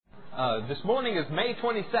This morning is May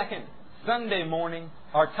 22nd, Sunday morning.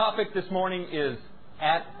 Our topic this morning is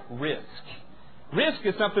at risk. Risk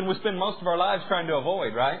is something we spend most of our lives trying to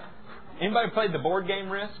avoid, right? Anybody played the board game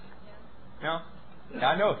Risk? No?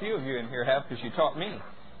 I know a few of you in here have because you taught me.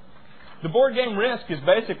 The board game Risk is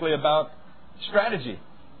basically about strategy.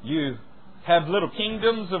 You have little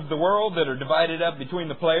kingdoms of the world that are divided up between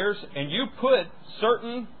the players, and you put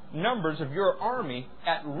certain numbers of your army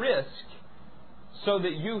at risk so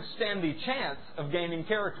that you stand the chance of gaining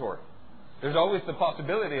territory. There's always the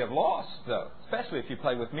possibility of loss, though, especially if you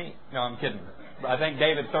play with me. No, I'm kidding. I think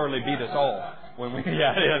David thoroughly beat us all when we.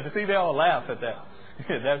 Yeah. See, they all laugh at that.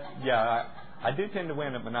 I do tend to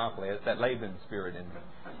win at Monopoly. It's that Laban spirit in me.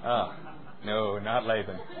 No, not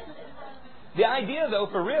Laban. The idea, though,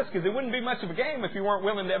 for Risk is it wouldn't be much of a game if you weren't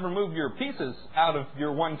willing to ever move your pieces out of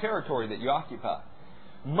your one territory that you occupy.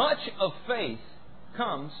 Much of faith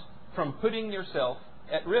comes from putting yourself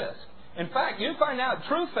at risk. In fact, you find out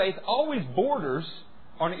true faith always borders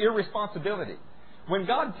on irresponsibility. When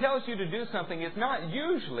God tells you to do something, it's not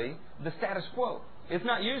usually the status quo. It's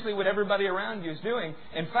not usually what everybody around you is doing.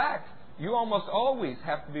 In fact, you almost always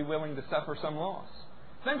have to be willing to suffer some loss.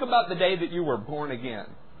 Think about the day that you were born again,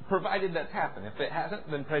 provided that's happened. If it hasn't,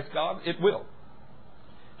 then praise God, it will.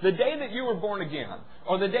 The day that you were born again,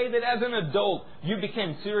 or the day that as an adult you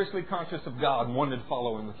became seriously conscious of God and wanted to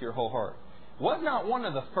follow Him with your whole heart, was not one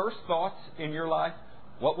of the first thoughts in your life,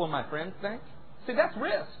 what will my friends think? See, that's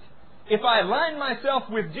risk. If I align myself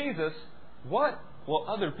with Jesus, what will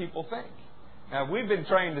other people think? Now, we've been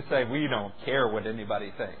trained to say we don't care what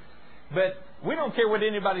anybody thinks. But we don't care what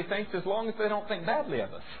anybody thinks as long as they don't think badly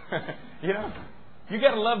of us. You know? You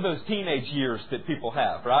got to love those teenage years that people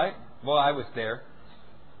have, right? Well, I was there.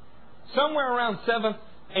 Somewhere around 7th,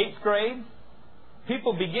 8th grade,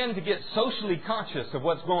 people begin to get socially conscious of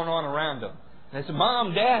what's going on around them. And they say,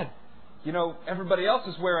 Mom, Dad, you know, everybody else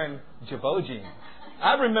is wearing Jabot jeans.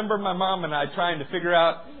 I remember my mom and I trying to figure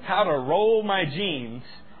out how to roll my jeans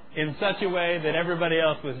in such a way that everybody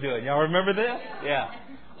else was doing. Y'all remember this? Yeah.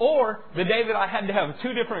 Or the day that I had to have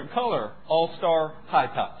 2 different color All-Star high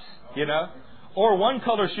tops, you know? Or one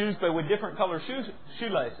color shoes but with different color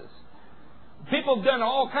shoelaces. People have done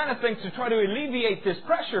all kind of things to try to alleviate this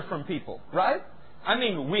pressure from people, right? I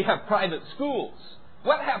mean, we have private schools.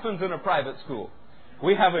 What happens in a private school?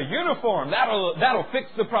 We have a uniform. That'll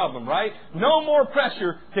fix the problem, right? No more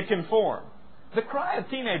pressure to conform. The cry of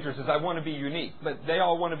teenagers is, I want to be unique. But they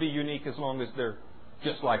all want to be unique as long as they're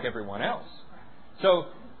just like everyone else. So,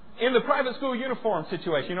 in the private school uniform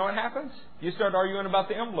situation, you know what happens? You start arguing about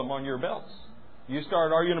the emblem on your belts. You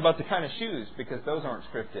start arguing about the kind of shoes because those aren't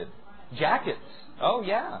scripted. Jackets. Oh,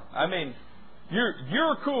 yeah. I mean,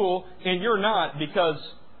 you're cool and you're not because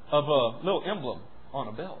of a little emblem on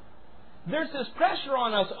a belt. There's this pressure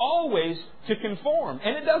on us always to conform.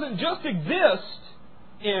 And it doesn't just exist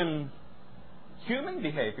in human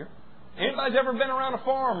behavior. Anybody's ever been around a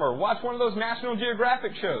farm or watched one of those National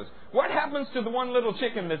Geographic shows? What happens to the one little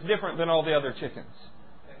chicken that's different than all the other chickens?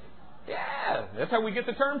 Yeah, that's how we get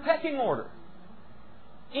the term pecking order.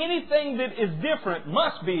 Anything that is different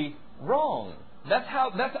must be wrong. That's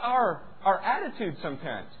our attitude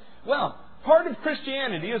sometimes. Well, part of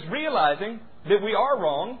Christianity is realizing that we are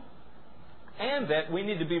wrong and that we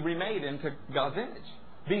need to be remade into God's image.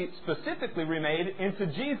 Be specifically remade into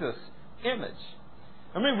Jesus' image.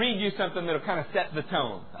 Let me read you something that will kind of set the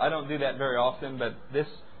tone. I don't do that very often, but this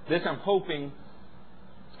I'm hoping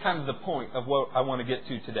is kind of the point of what I want to get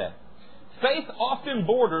to today. Faith often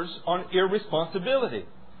borders on irresponsibility.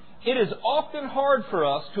 It is often hard for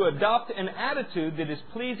us to adopt an attitude that is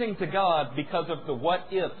pleasing to God because of the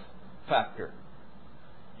what-if factor.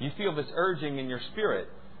 You feel this urging in your spirit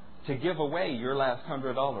to give away your last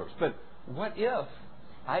 $100. But what if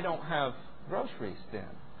I don't have groceries then?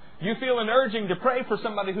 You feel an urging to pray for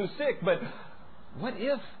somebody who's sick, but what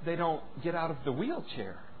if they don't get out of the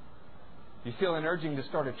wheelchair? You feel an urging to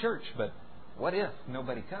start a church, but what if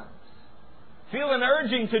nobody comes? Feel an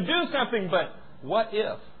urging to do something, but what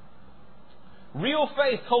if? Real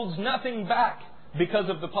faith holds nothing back because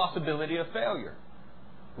of the possibility of failure.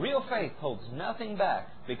 Real faith holds nothing back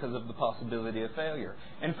because of the possibility of failure.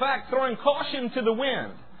 In fact, throwing caution to the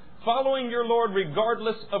wind, following your Lord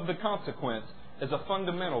regardless of the consequence, is a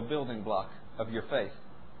fundamental building block of your faith.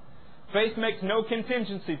 Faith makes no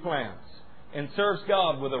contingency plans and serves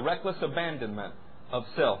God with a reckless abandonment of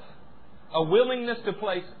self. A willingness to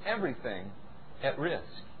place everything at risk.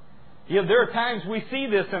 You know, there are times we see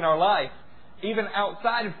this in our life, even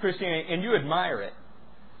outside of Christianity, and you admire it.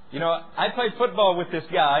 You know, I played football with this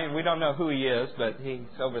guy, and we don't know who he is, but he's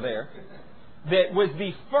over there. that was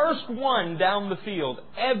the first one down the field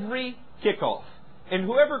every kickoff. And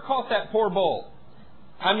whoever caught that poor ball,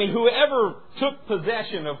 whoever took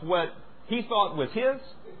possession of what he thought was his,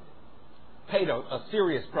 paid a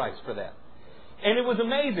serious price for that. And it was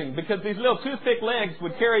amazing because these little toothpick legs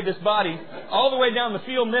would carry this body all the way down the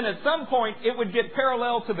field, and then at some point it would get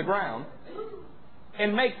parallel to the ground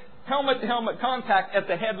and make helmet-to-helmet contact at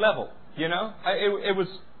the head level. You know? It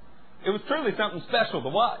was truly something special to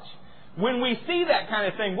watch. When we see that kind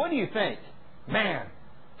of thing, what do you think? Man,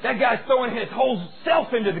 that guy's throwing his whole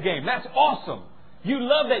self into the game. That's awesome. You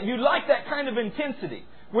love that. You like that kind of intensity,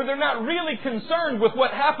 where they're not really concerned with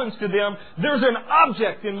what happens to them. There's an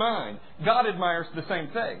object in mind. God admires the same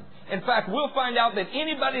thing. In fact, we'll find out that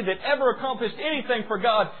anybody that ever accomplished anything for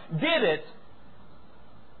God did it,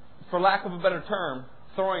 for lack of a better term,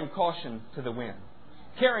 throwing caution to the wind,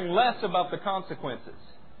 caring less about the consequences.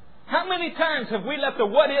 How many times have we let the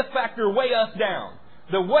what-if factor weigh us down?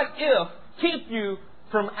 The what-if keep you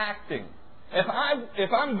from acting.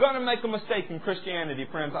 If I'm going to make a mistake in Christianity,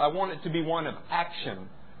 friends, I want it to be one of action,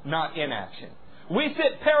 not inaction. We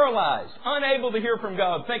sit paralyzed, unable to hear from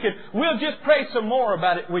God, thinking, we'll just pray some more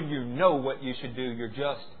about it, when you know what you should do. You're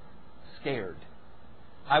just scared.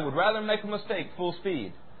 I would rather make a mistake full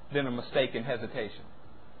speed than a mistake in hesitation.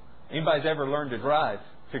 Anybody's ever learned to drive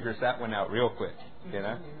figures that one out real quick, you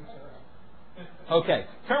know? Okay,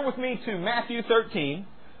 turn with me to Matthew 13,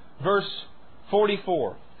 verse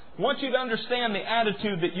 44. I want you to understand the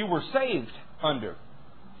attitude that you were saved under.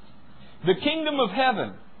 The kingdom of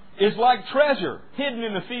heaven is like treasure hidden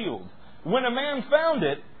in a field. When a man found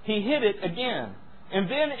it, he hid it again.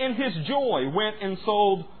 And then in his joy went and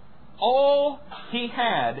sold all he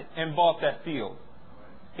had and bought that field.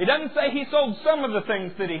 It doesn't say he sold some of the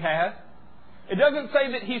things that he had. It doesn't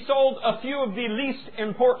say that he sold a few of the least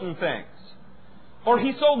important things. Or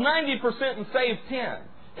he sold 90% and saved 10.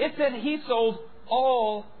 It said he sold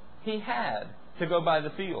all he had to go buy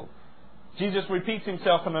the field. Jesus repeats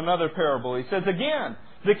himself in another parable. He says again,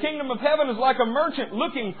 the kingdom of heaven is like a merchant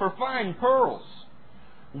looking for fine pearls.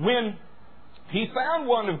 When he found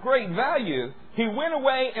one of great value, he went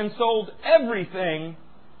away and sold everything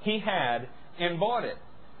he had and bought it.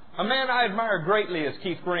 A man I admire greatly is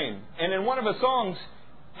Keith Green. And in one of his songs,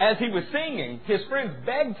 as he was singing, his friends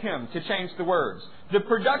begged him to change the words. The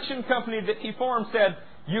production company that he formed said,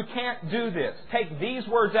 you can't do this. Take these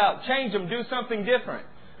words out. Change them. Do something different.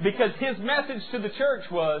 Because his message to the church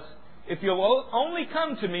was, if you'll only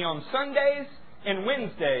come to me on Sundays and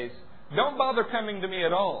Wednesdays, don't bother coming to me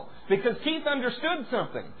at all. Because Keith understood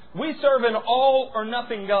something. We serve an all or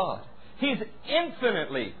nothing God. He's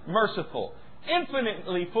infinitely merciful,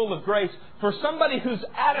 infinitely full of grace for somebody whose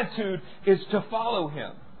attitude is to follow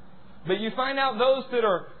Him. But you find out those that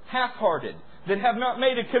are half-hearted, that have not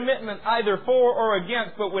made a commitment either for or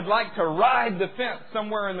against, but would like to ride the fence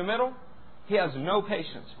somewhere in the middle, He has no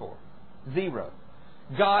patience for. Zero.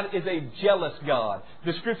 God is a jealous God.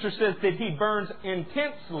 The Scripture says that He burns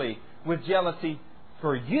intensely with jealousy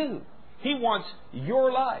for you. He wants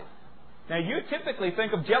your life. Now, you typically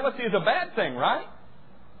think of jealousy as a bad thing, right?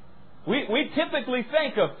 We typically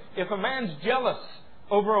think of if a man's jealous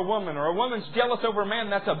over a woman or a woman's jealous over a man,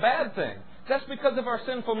 that's a bad thing. That's because of our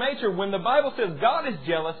sinful nature. When the Bible says God is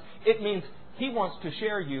jealous, it means He wants to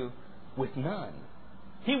share you with none.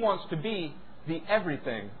 He wants to be the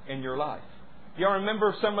everything in your life. Y'all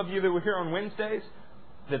remember, some of you that were here on Wednesdays,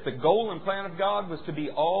 that the goal and plan of God was to be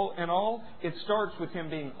all in all? It starts with Him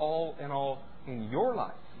being all in all in your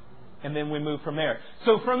life. And then we move from there.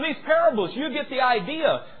 So from these parables, you get the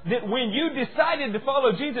idea that when you decided to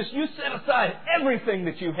follow Jesus, you set aside everything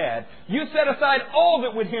that you had. You set aside all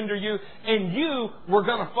that would hinder you, and you were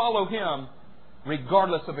going to follow Him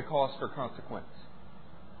regardless of the cost or consequence.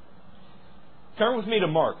 Turn with me to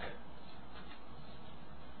Mark.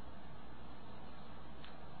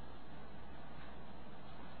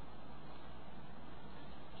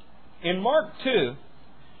 In Mark 2,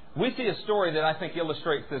 we see a story that I think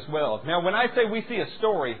illustrates this well. Now, when I say we see a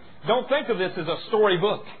story, don't think of this as a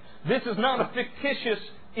storybook. This is not a fictitious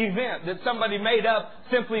event that somebody made up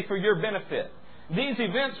simply for your benefit. These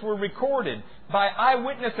events were recorded by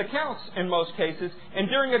eyewitness accounts in most cases, and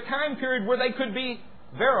during a time period where they could be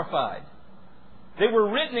verified. They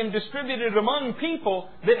were written and distributed among people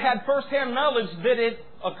that had first-hand knowledge that it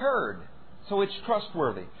occurred. So it's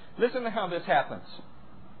trustworthy. Listen to how this happens.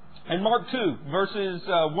 In Mark 2, verses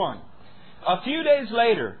 1. A few days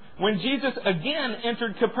later, when Jesus again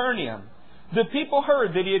entered Capernaum, the people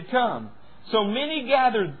heard that He had come. So many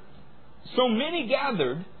gathered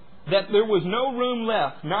that there was no room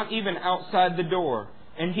left, not even outside the door.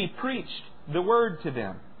 And He preached the word to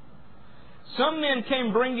them. Some men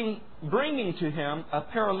came bringing to him a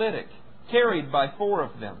paralytic, carried by 4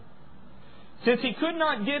 of them. Since he could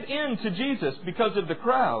not get in to Jesus because of the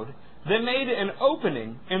crowd, they made an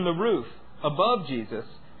opening in the roof above Jesus,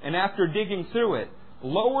 and after digging through it,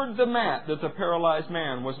 lowered the mat that the paralyzed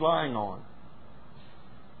man was lying on.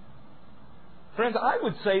 Friends, I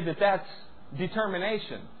would say that that's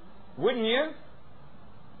determination. Wouldn't you?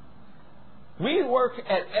 We work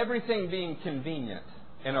at everything being convenient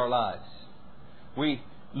in our lives. We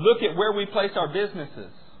look at where we place our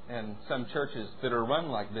businesses, and some churches that are run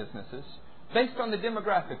like businesses, based on the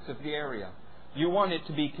demographics of the area. You want it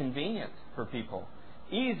to be convenient for people.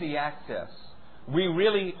 Easy access. We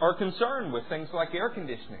really are concerned with things like air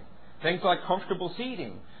conditioning, things like comfortable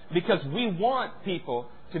seating, because we want people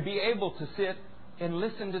to be able to sit and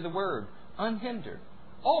listen to the Word unhindered.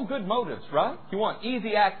 All good motives, right? You want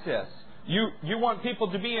easy access. You want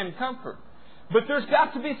people to be in comfort. But there's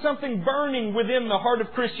got to be something burning within the heart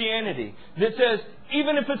of Christianity that says,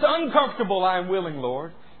 even if it's uncomfortable, I am willing,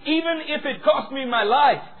 Lord. Even if it costs me my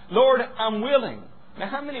life, Lord, I'm willing. Now,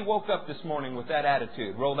 how many woke up this morning with that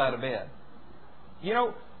attitude, rolled out of bed? You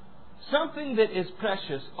know, something that is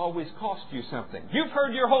precious always costs you something. You've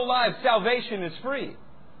heard your whole life salvation is free.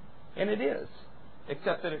 And it is.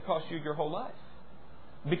 Except that it costs you your whole life.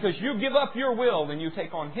 Because you give up your will and you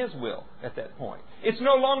take on His will at that point. It's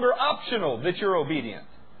no longer optional that you're obedient.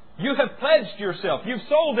 You have pledged yourself. You've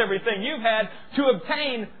sold everything you've had to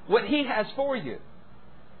obtain what He has for you.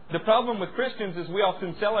 The problem with Christians is we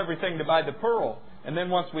often sell everything to buy the pearl. And then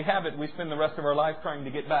once we have it, we spend the rest of our life trying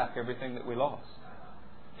to get back everything that we lost.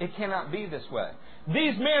 It cannot be this way.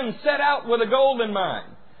 These men set out with a goal in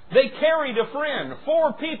mind. They carried a friend.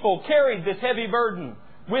 4 people carried this heavy burden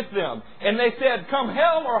with them. And they said, come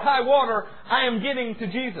hell or high water, I am getting to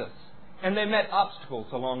Jesus. And they met obstacles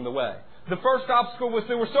along the way. The first obstacle was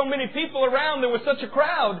there were so many people around, there was such a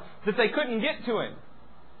crowd that they couldn't get to Him.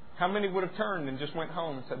 How many would have turned and just went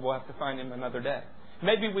home and said, we'll have to find Him another day?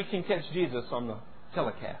 Maybe we can catch Jesus on the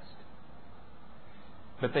telecast.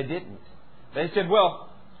 But they didn't. They said, well,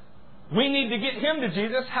 we need to get Him to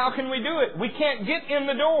Jesus. How can we do it? We can't get in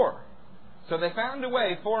the door. So they found a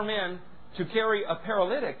way, 4 men, to carry a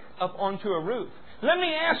paralytic up onto a roof. Let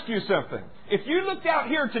me ask you something. If you looked out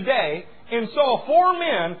here today and saw 4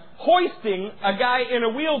 men hoisting a guy in a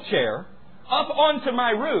wheelchair up onto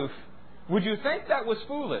my roof, would you think that was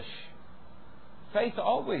foolish? Faith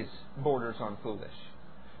always borders on foolish.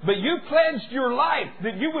 But you pledged your life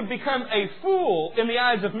that you would become a fool in the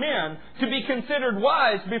eyes of men to be considered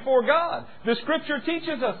wise before God. The Scripture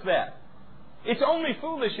teaches us that. It's only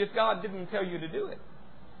foolish if God didn't tell you to do it.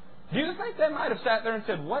 Do you think they might have sat there and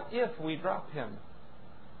said, what if we drop Him?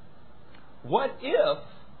 What if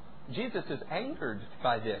Jesus is angered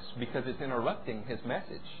by this because it's interrupting His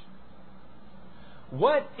message?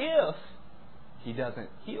 What if He doesn't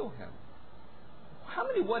heal him? How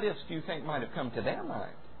many what ifs do you think might have come to their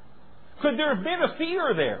mind? Could there have been a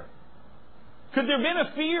fear there? Could there have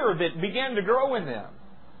been a fear that began to grow in them?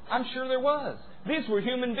 I'm sure there was. These were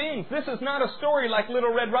human beings. This is not a story like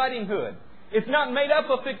Little Red Riding Hood. It's not made up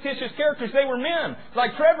of fictitious characters. They were men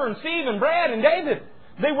like Trevor and Steve and Brad and David.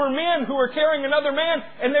 They were men who were carrying another man,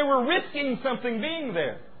 and they were risking something being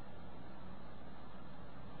there.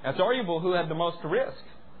 That's arguable who had the most to risk.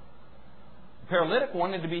 The paralytic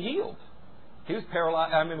wanted to be healed. He was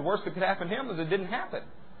paralyzed. I mean, the worst that could happen to him was it didn't happen.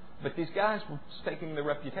 But these guys were staking their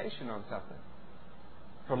reputation on something.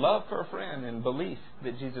 For love for a friend and belief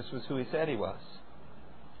that Jesus was who He said He was.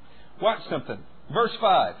 Watch something. Verse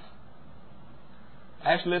 5.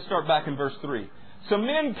 Actually, let's start back in verse 3. Some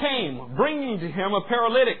men came, bringing to Him a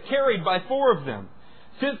paralytic carried by 4 of them.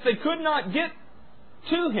 Since they could not get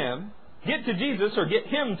to Jesus or get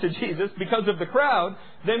Him to Jesus because of the crowd,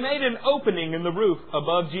 they made an opening in the roof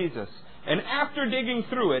above Jesus. And after digging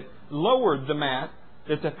through it, lowered the mat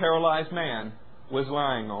that the paralyzed man was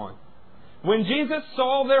lying on. When Jesus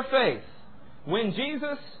saw their faith, when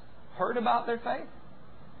Jesus heard about their faith,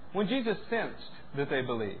 when Jesus sensed that they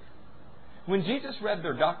believed, when Jesus read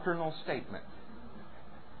their doctrinal statement,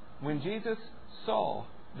 when Jesus saw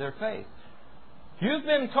their faith. You've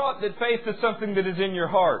been taught that faith is something that is in your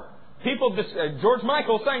heart. George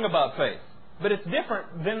Michael sang about faith, but it's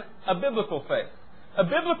different than a biblical faith. A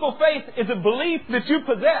biblical faith is a belief that you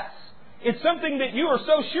possess. It's something that you are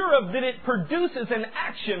so sure of that it produces an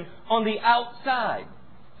action on the outside.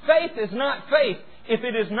 Faith is not faith if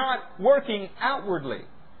it is not working outwardly.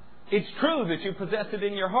 It's true that you possess it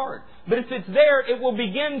in your heart. But if it's there, it will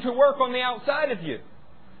begin to work on the outside of you.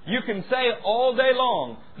 You can say all day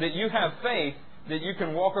long that you have faith that you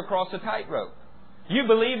can walk across a tightrope. You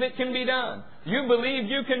believe it can be done. You believe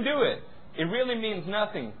you can do it. it really means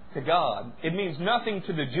nothing to God. It means nothing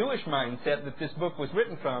to the Jewish mindset that this book was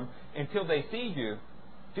written from until they see you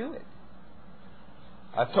do it.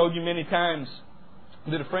 I've told you many times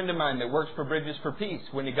that a friend of mine that works for Bridges for Peace,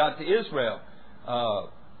 when he got to Israel,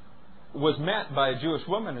 was met by a Jewish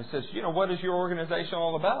woman and says, what is your organization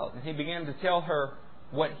all about? And he began to tell her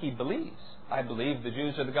what he believes. I believe the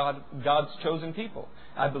Jews are God's chosen people.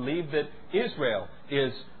 I believe that Israel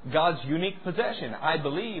is God's unique possession. I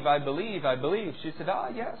believe. She said,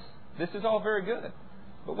 yes, this is all very good.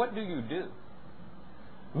 But what do you do?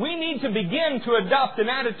 We need to begin to adopt an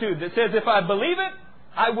attitude that says, if I believe it,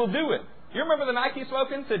 I will do it. You remember the Nike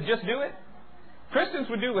slogan said, just do it? Christians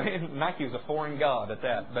would do, Nike is a foreign god at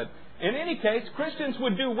that, but in any case, Christians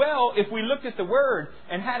would do well if we looked at the Word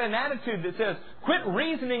and had an attitude that says, quit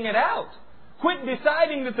reasoning it out. Quit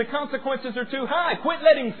deciding that the consequences are too high. Quit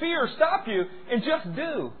letting fear stop you and just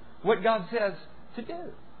do what God says to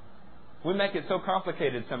do. We make it so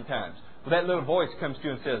complicated sometimes. Well, that little voice comes to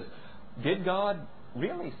you and says, did God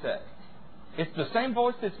really say? It's the same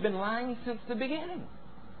voice that's been lying since the beginning.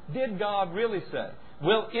 Did God really say?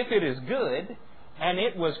 Well, if it is good, and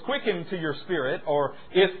it was quickened to your spirit, or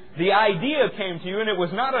if the idea came to you and it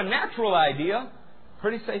was not a natural idea,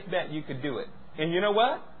 pretty safe bet you could do it. And you know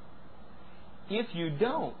what? If you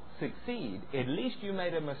don't succeed, at least you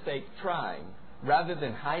made a mistake trying, rather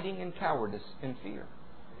than hiding in cowardice and fear.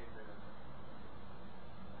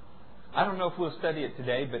 I don't know if we'll study it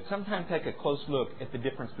today, but sometime take a close look at the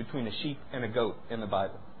difference between a sheep and a goat in the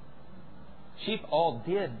Bible. Sheep all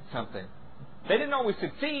did something. They didn't always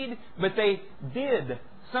succeed, but they did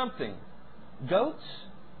something. Goats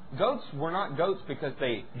were not goats because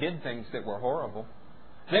they did things that were horrible.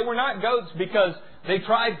 They were not goats because they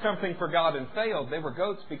tried something for God and failed. They were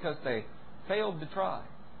goats because they failed to try.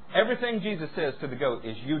 Everything Jesus says to the goat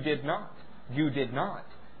is, you did not, you did not,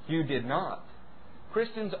 you did not.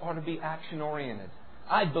 Christians ought to be action-oriented.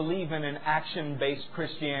 I believe in an action-based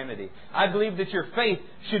Christianity. I believe that your faith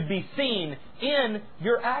should be seen in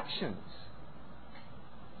your actions.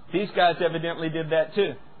 These guys evidently did that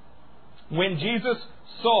too. When Jesus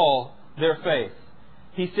saw their faith,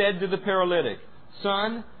 He said to the paralytic,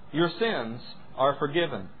 Son, your sins are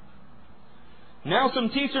forgiven. Now some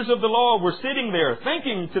teachers of the law were sitting there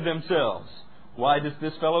thinking to themselves, why does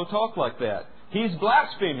this fellow talk like that? He's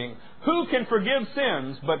blaspheming. Who can forgive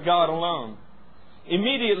sins but God alone?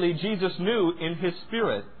 Immediately Jesus knew in His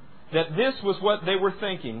spirit that this was what they were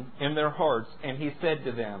thinking in their hearts, and He said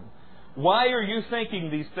to them, why are you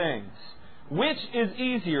thinking these things? Which is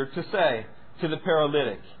easier to say to the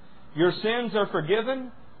paralytic, your sins are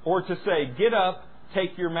forgiven, or to say, get up,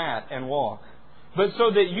 take your mat, and walk? But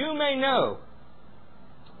so that you may know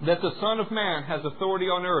that the Son of Man has authority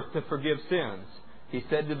on earth to forgive sins, He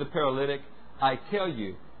said to the paralytic, I tell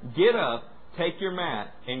you, get up, take your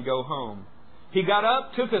mat, and go home. He got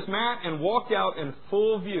up, took his mat, and walked out in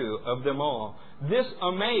full view of them all. This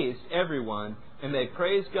amazed everyone, and they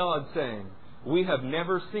praised God, saying, we have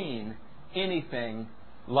never seen anything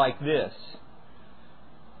like this.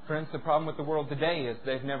 Friends, the problem with the world today is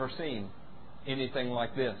they've never seen anything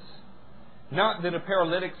like this. Not that a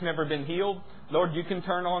paralytic's never been healed. Lord, you can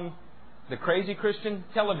turn on the crazy Christian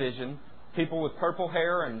television, people with purple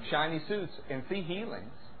hair and shiny suits, and see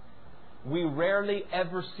healings. We rarely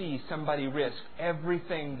ever see somebody risk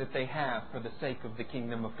everything that they have for the sake of the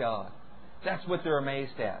kingdom of God. That's what they're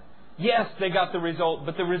amazed at. Yes, they got the result,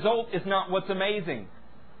 but the result is not what's amazing.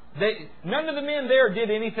 None of the men there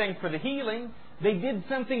did anything for the healing. They did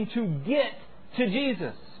something to get to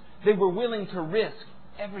Jesus. They were willing to risk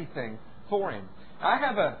everything for Him. I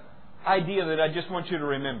have an idea that I just want you to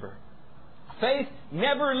remember. Faith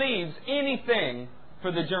never leaves anything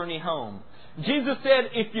for the journey home. Jesus said,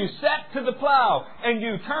 if you set to the plow and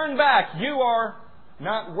you turn back, you are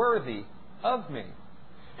not worthy of me.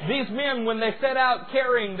 These men, when they set out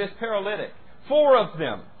carrying this paralytic, 4 of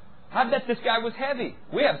them, I bet this guy was heavy.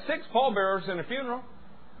 We have 6 pallbearers in a funeral.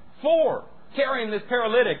 4 carrying this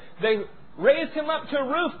paralytic. They raised him up to a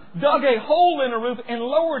roof, dug a hole in a roof, and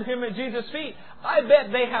lowered him at Jesus' feet. I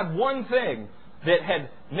bet they had one thing that had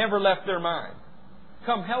never left their mind.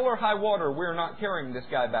 Come hell or high water, we're not carrying this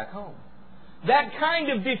guy back home. That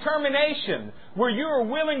kind of determination where you are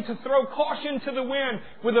willing to throw caution to the wind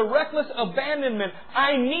with a reckless abandonment,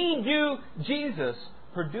 I need you, Jesus,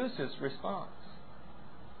 produces response.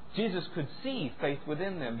 Jesus could see faith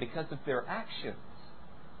within them because of their actions.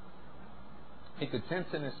 He could sense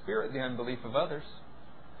in His spirit the unbelief of others.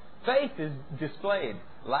 Faith is displayed.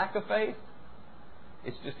 Lack of faith,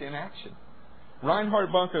 it's just inaction. Reinhard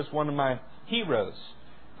Bunke is one of my heroes.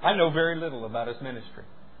 I know very little about his ministry.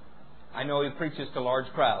 I know he preaches to large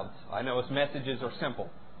crowds. I know his messages are simple.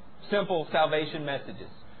 Simple salvation messages.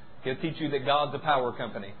 He'll teach you that God's a power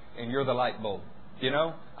company and you're the light bulb. You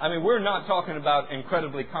know? I mean, we're not talking about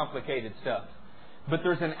incredibly complicated stuff. But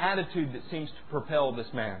there's an attitude that seems to propel this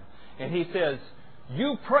man. And he says,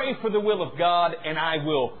 you pray for the will of God and I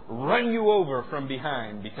will run you over from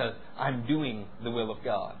behind because I'm doing the will of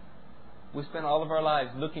God. We spend all of our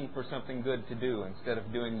lives looking for something good to do instead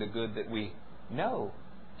of doing the good that we know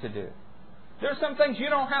to do. There are some things you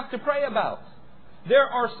don't have to pray about. There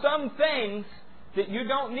are some things that you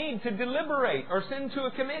don't need to deliberate or send to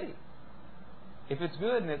a committee. If it's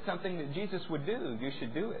good and it's something that Jesus would do, you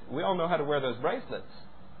should do it. We all know how to wear those bracelets.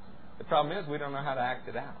 The problem is we don't know how to act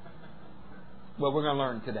it out. Well, we're going to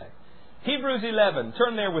learn today. Hebrews 11.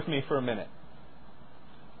 Turn there with me for a minute.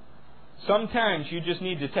 Sometimes you just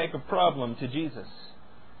need to take a problem to Jesus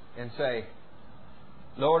and say,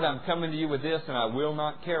 Lord, I'm coming to you with this and I will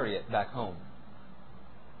not carry it back home.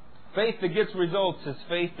 Faith that gets results is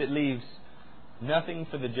faith that leaves nothing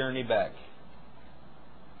for the journey back.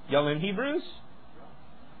 Y'all in Hebrews?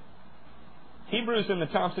 Hebrews in the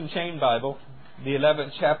Thompson Chain Bible, the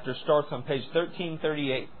 11th chapter starts on page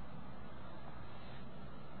 1338.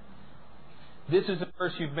 This is a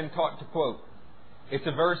verse you've been taught to quote. It's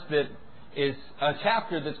a verse that is a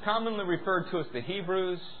chapter that's commonly referred to as the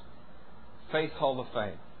Hebrews Faith Hall of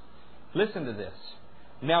Fame. Listen to this.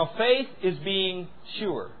 Now faith is being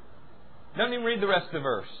sure. Don't even read the rest of the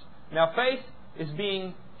verse. Now faith is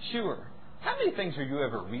being sure. How many things are you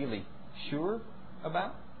ever really sure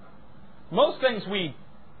about? Most things we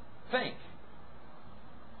think.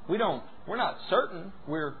 We're not certain.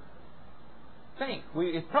 We're think.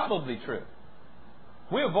 It's probably true.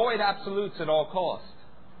 We avoid absolutes at all costs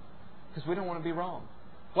because we don't want to be wrong.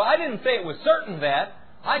 Well, I didn't say it was certain that.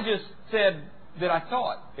 I just said that I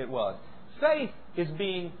thought it was. Faith is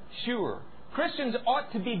being sure. Christians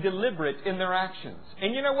ought to be deliberate in their actions.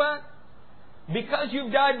 And you know what? Because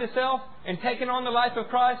you've died to self and taken on the life of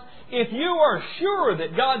Christ, if you are sure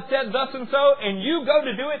that God said thus and so, and you go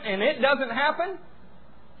to do it and it doesn't happen,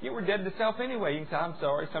 you were dead to self anyway. You can say, I'm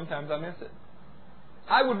sorry, sometimes I miss it.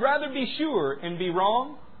 I would rather be sure and be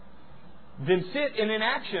wrong than sit in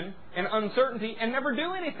inaction and uncertainty and never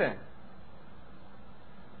do anything.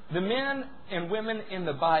 The men and women in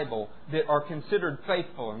the Bible that are considered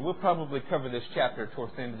faithful, and we'll probably cover this chapter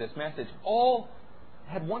towards the end of this message, all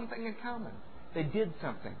had one thing in common. They did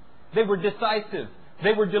something. They were decisive.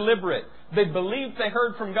 They were deliberate. They believed they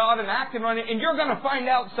heard from God and acted on it. And you're going to find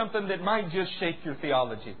out something that might just shake your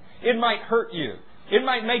theology. It might hurt you. It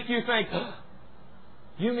might make you think,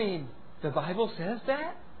 you mean the Bible says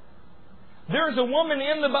that? There's a woman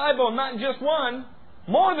in the Bible, not just one,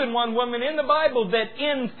 more than one woman in the Bible that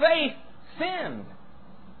in faith sinned.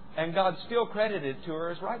 And God still credited to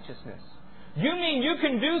her as righteousness. You mean you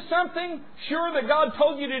can do something, sure that God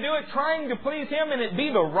told you to do it, trying to please Him, and it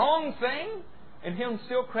be the wrong thing, and Him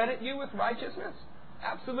still credit you with righteousness?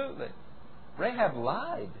 Absolutely. Rahab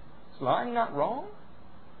lied. Is lying not wrong?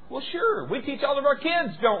 Well, sure. We teach all of our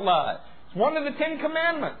kids don't lie. It's one of the 10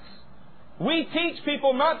 Commandments. We teach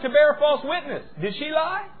people not to bear false witness. Did she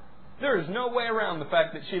lie? There is no way around the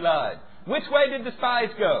fact that she lied. Which way did the spies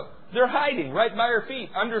go? They're hiding right by her feet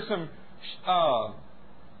under some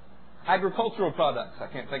agricultural products. I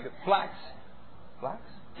can't think of flax. Flax?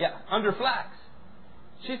 Yeah, under flax.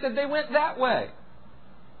 She said they went that way.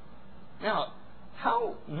 Now,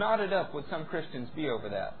 how knotted up would some Christians be over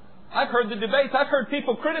that? I've heard the debates. I've heard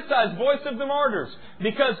people criticize Voice of the Martyrs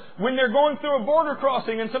because when they're going through a border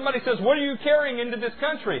crossing and somebody says, what are you carrying into this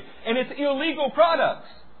country? And it's illegal products.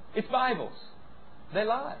 It's Bibles. They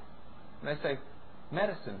lie. And they say,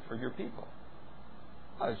 medicine for your people.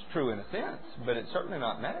 Well, it's true in a sense, but it's certainly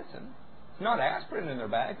not medicine. It's not aspirin in their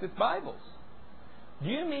bags. It's Bibles. Do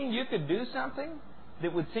you mean you could do something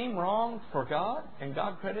that would seem wrong for God and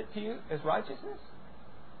God credit to you as righteousness?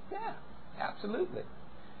 Yeah, absolutely.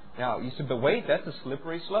 Now, you said, but wait, that's a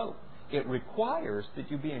slippery slope. It requires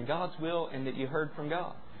that you be in God's will and that you heard from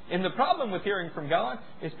God. And the problem with hearing from God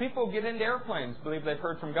is people get into airplanes, believe they've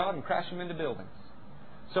heard from God, and crash them into buildings.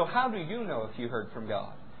 So how do you know if you heard from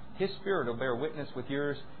God? His Spirit will bear witness with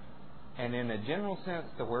yours, and in a general sense,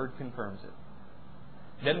 the Word confirms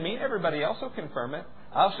it. Doesn't mean everybody else will confirm it.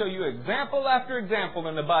 I'll show you example after example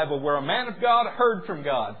in the Bible where a man of God heard from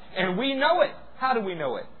God. And we know it. How do we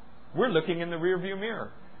know it? We're looking in the rearview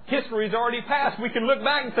mirror. History's already passed. We can look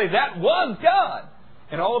back and say, that was God.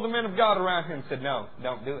 And all the men of God around him said, no,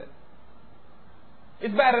 don't do it.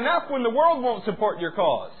 It's bad enough when the world won't support your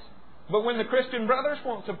cause. But when the Christian brothers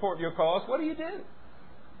won't support your cause, what do?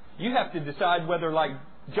 You have to decide whether, like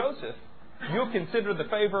Joseph, you'll consider the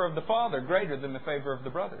favor of the father greater than the favor of the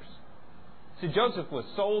brothers. See, Joseph was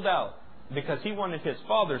sold out because he wanted his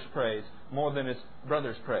father's praise more than his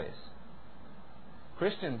brother's praise.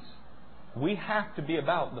 Christians, we have to be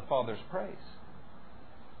about the Father's praise.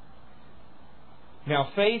 Now,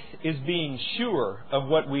 faith is being sure of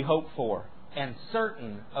what we hope for and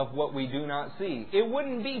certain of what we do not see. It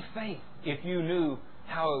wouldn't be faith if you knew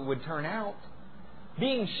how it would turn out.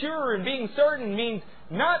 Being sure and being certain means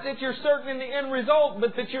not that you're certain in the end result,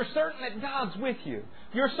 but that you're certain that God's with you.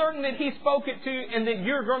 You're certain that He spoke it to you and that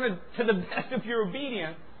you're going to the best of your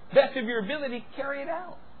obedience, best of your ability, carry it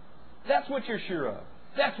out. That's what you're sure of.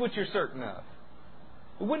 That's what you're certain of.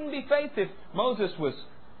 It wouldn't be faith if Moses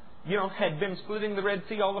had been splitting the Red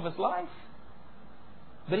Sea all of his life.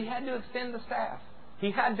 But he had to extend the staff.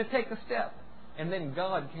 He had to take a step. And then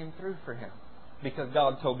God came through for him because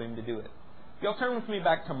God told him to do it. Y'all turn with me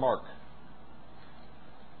back to Mark.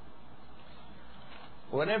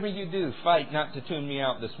 Whatever you do, fight not to tune me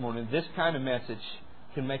out this morning. This kind of message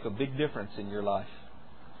can make a big difference in your life.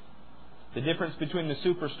 The difference between the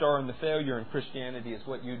superstar and the failure in Christianity is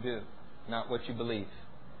what you do, not what you believe.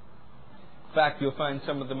 In fact, you'll find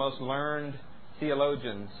some of the most learned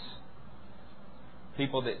theologians,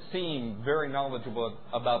 people that seem very knowledgeable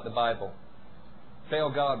about the Bible, fail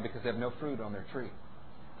God because they have no fruit on their tree.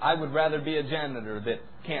 I would rather be a janitor that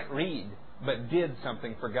can't read but did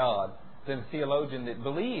something for God than a theologian that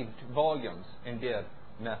believed volumes and did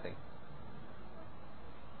nothing.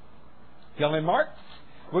 Y'all in Mark?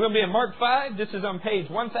 We're going to be in Mark 5. This is on page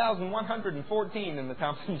 1114 in the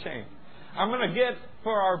Thompson Chain. I'm going to get,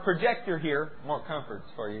 for our projector here, more comforts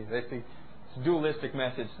for you. It's a dualistic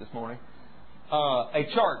message this morning. A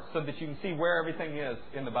chart so that you can see where everything is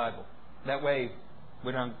in the Bible. That way,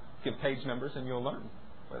 we don't give page numbers and you'll learn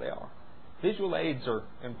where they are. Visual aids are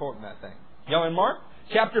important, I think. Y'all in Mark?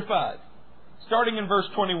 Chapter 5. Starting in verse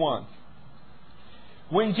 21.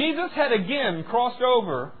 When Jesus had again crossed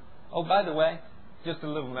over... Oh, by the way, just a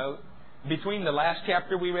little note. Between the last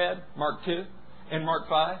chapter we read, Mark 2, and Mark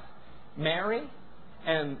 5, Mary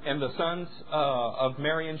and the sons of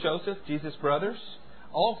Mary and Joseph, Jesus' brothers,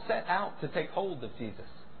 all set out to take hold of Jesus.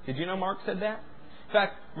 Did you know Mark said that? In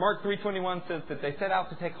fact, Mark 3:21 says that they set out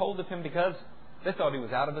to take hold of Him because they thought He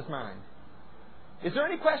was out of His mind. Is there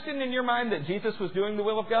any question in your mind that Jesus was doing the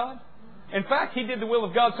will of God? In fact, He did the will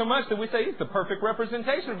of God so much that we say He's the perfect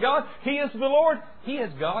representation of God. He is the Lord. He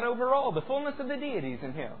is God over all. The fullness of the deity is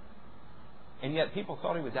in Him. And yet people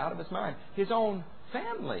thought He was out of His mind. His own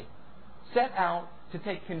family set out to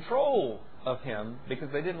take control of Him because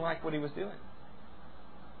they didn't like what He was doing.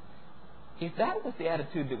 If that was the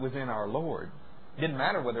attitude that was in our Lord, it didn't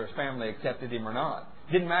matter whether His family accepted Him or not.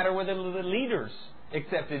 It didn't matter whether the leaders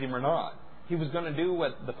accepted Him or not. He was going to do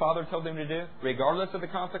what the Father told Him to do, regardless of the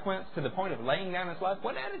consequence, to the point of laying down His life.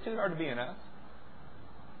 What attitude are to be in us?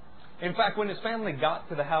 In fact, when His family got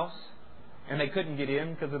to the house and they couldn't get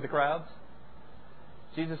in because of the crowds,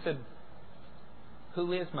 Jesus said,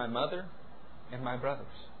 "Who is my mother and my brothers?"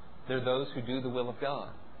 They're those who do the will of God.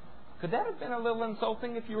 Could that have been a little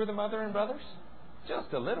insulting if you were the mother and brothers?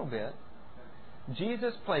 Just a little bit.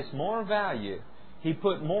 Jesus placed more value. He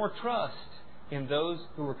put more trust in those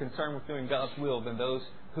who were concerned with doing God's will than those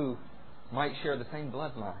who might share the same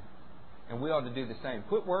bloodline. And we ought to do the same.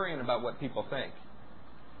 Quit worrying about what people think.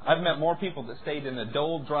 I've met more people that stayed in a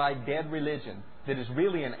dull, dry, dead religion that is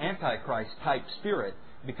really an Antichrist type spirit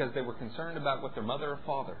because they were concerned about what their mother or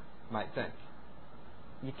father might think.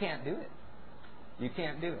 You can't do it. You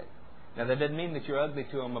can't do it. Now, that doesn't mean that you're ugly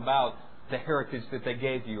to them about the heritage that they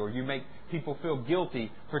gave you, or you make people feel guilty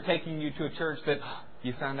for taking you to a church that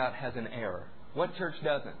you found out has an error. What church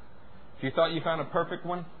doesn't? If you thought you found a perfect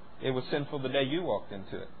one, it was sinful the day you walked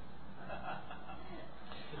into it.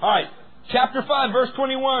 All right, chapter 5, verse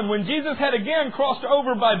 21. When Jesus had again crossed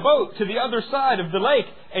over by boat to the other side of the lake,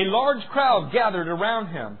 a large crowd gathered around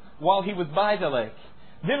Him while He was by the lake.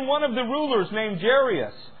 Then one of the rulers named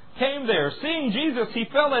Jairus came there. Seeing Jesus, he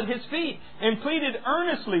fell at His feet and pleaded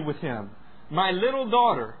earnestly with Him. "My little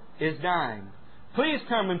daughter is dying. Please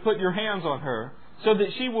come and put your hands on her so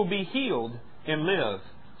that she will be healed and live."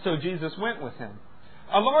 So Jesus went with him.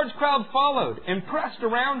 A large crowd followed and pressed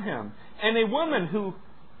around Him, and a woman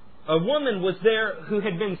was there who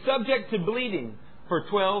had been subject to bleeding for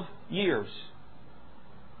 12 years.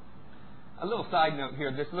 A little side note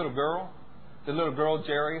here. This little girl, the little girl,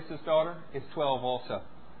 Jairus' daughter, is 12 also.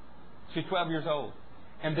 She's 12 years old.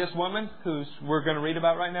 And this woman, we're going to read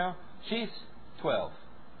about right now, she's 12.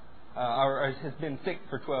 Or has been sick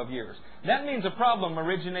for 12 years. That means a problem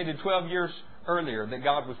originated 12 years earlier that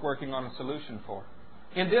God was working on a solution for.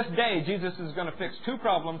 In this day, Jesus is going to fix two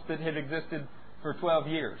problems that had existed for 12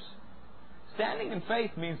 years. Standing in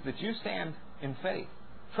faith means that you stand in faith,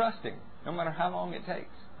 trusting, no matter how long it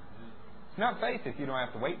takes. It's not faith if you don't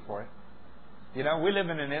have to wait for it. You know, we live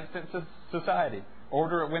in an instant society.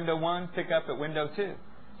 Order at window 1, pick up at window 2.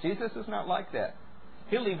 Jesus is not like that.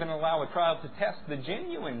 He'll even allow a trial to test the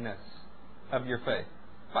genuineness of your faith.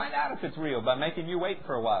 Find out if it's real by making you wait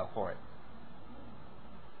for a while for it.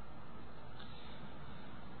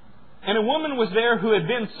 And a woman was there who had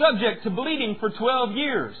been subject to bleeding for 12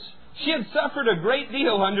 years. She had suffered a great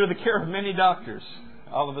deal under the care of many doctors.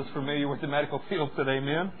 All of us familiar with the medical field today,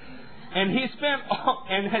 men. And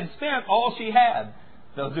had spent all she had.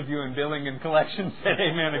 Those of you in billing and collections said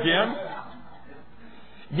amen again.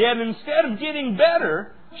 Yet instead of getting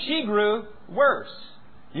better, she grew worse.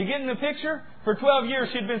 You getting the picture? For 12 years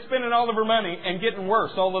she'd been spending all of her money and getting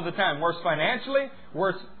worse all of the time. Worse financially,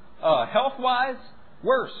 worse health-wise,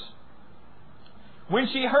 worse. When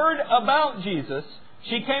she heard about Jesus,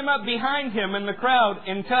 she came up behind Him in the crowd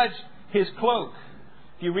and touched His cloak.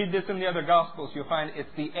 If you read this in the other Gospels, you'll find it's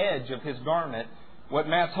the edge of His garment. What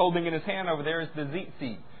Matt's holding in his hand over there is the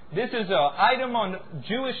tzitzit. This is an item on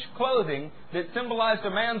Jewish clothing that symbolized a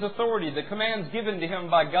man's authority, the commands given to him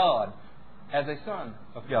by God as a son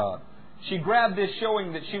of God. She grabbed this,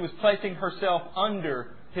 showing that she was placing herself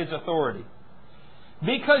under His authority.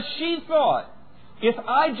 Because she thought, if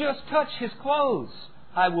I just touch His clothes,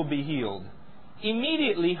 I will be healed.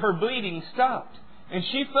 Immediately her bleeding stopped, and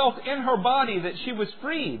she felt in her body that she was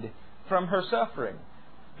freed from her suffering.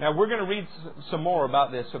 Now, we're going to read some more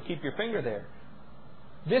about this, so keep your finger there.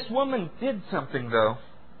 This woman did something, though,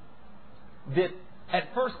 that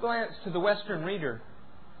at first glance to the Western reader,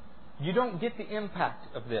 you don't get the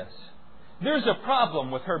impact of this. There's a problem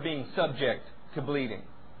with her being subject to bleeding.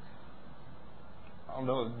 I don't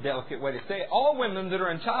know a delicate way to say it. All women that are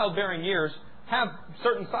in childbearing years have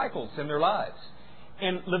certain cycles in their lives.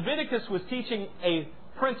 And Leviticus was teaching a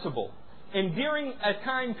principle. And during a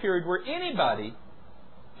time period where anybody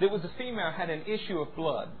that was a female had an issue of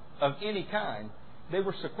blood of any kind, they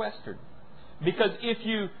were sequestered. Because if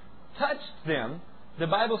you touched them, the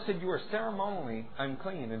Bible said you were ceremonially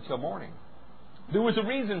unclean until morning. There was a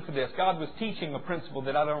reason for this. God was teaching a principle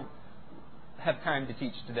that I don't have time to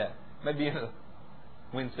teach today. Maybe in a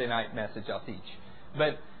Wednesday night message I'll teach.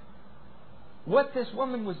 But what this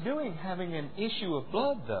woman was doing, having an issue of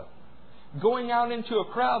blood, though, going out into a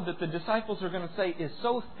crowd that the disciples are going to say is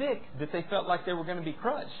so thick that they felt like they were going to be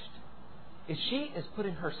crushed, is she is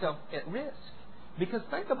putting herself at risk. Because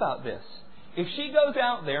think about this. If she goes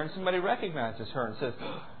out there and somebody recognizes her and says,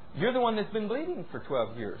 you're the one that's been bleeding for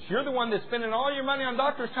 12 years. You're the one that's spending all your money on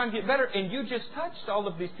doctors trying to get better, and you just touched all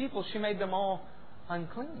of these people. She made them all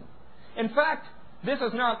unclean. In fact, this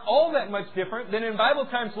is not all that much different than in Bible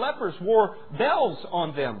times lepers wore bells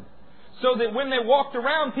on them, so that when they walked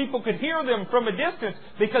around, people could hear them from a distance.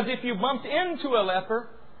 Because if you bumped into a leper,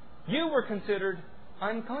 you were considered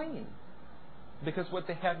unclean. Because what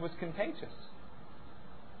they had was contagious.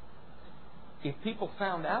 If people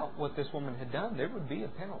found out what this woman had done, there would be a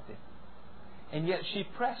penalty. And yet she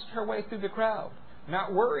pressed her way through the crowd,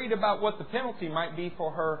 not worried about what the penalty might be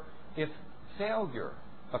for her if failure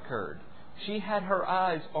occurred. She had her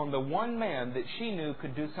eyes on the one man that she knew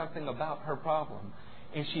could do something about her problem.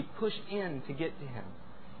 And she pushed in to get to Him.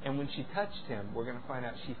 And when she touched Him, we're going to find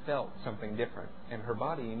out she felt something different in her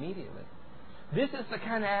body immediately. This is the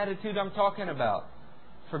kind of attitude I'm talking about.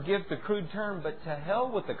 Forgive the crude term, but to hell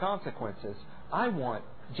with the consequences. I want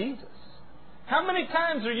Jesus. How many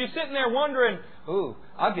times are you sitting there wondering, ooh,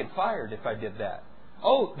 I'll get fired if I did that.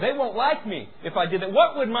 Oh, they won't like me if I did that.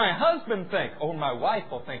 What would my husband think? Oh, my wife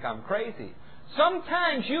will think I'm crazy.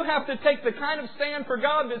 Sometimes you have to take the kind of stand for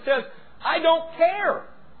God that says, I don't care.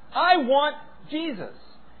 I want Jesus.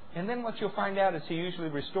 And then what you'll find out is He usually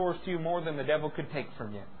restores to you more than the devil could take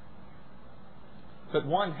from you. But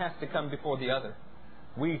one has to come before the other.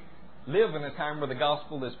 We live in a time where the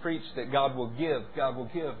gospel is preached that God will give, God will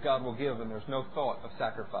give, God will give, and there's no thought of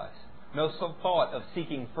sacrifice. No thought of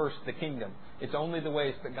seeking first the kingdom. It's only the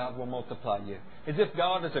ways that God will multiply you. As if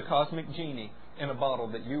God is a cosmic genie in a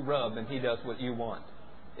bottle that you rub and He does what you want.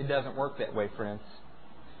 It doesn't work that way, friends.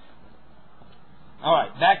 All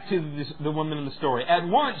right, back to the woman in the story. At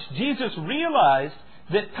once, Jesus realized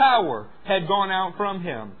that power had gone out from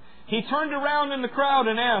Him. He turned around in the crowd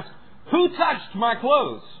and asked, who touched my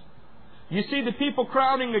clothes? You see the people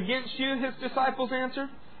crowding against you, His disciples answered,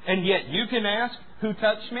 and yet you can ask, who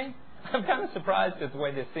touched me? I'm kind of surprised at the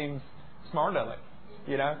way this seems smart aleck.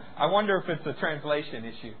 You know, I wonder if it's a translation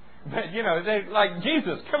issue. But, you know, they're like,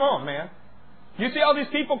 Jesus, come on, man. You see all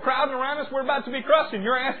these people crowding around us? We're about to be crushed, and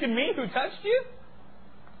you're asking me who touched you?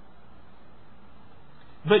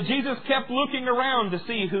 But Jesus kept looking around to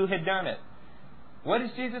see who had done it. What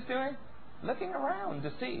is Jesus doing? Looking around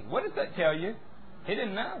to see. What does that tell you? He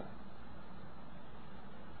didn't know.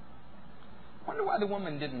 I wonder why the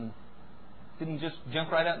woman didn't just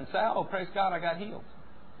jump right out and say, oh, praise God, I got healed.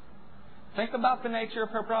 Think about the nature of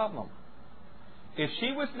her problem. If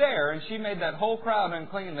she was there and she made that whole crowd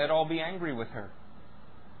unclean, they'd all be angry with her.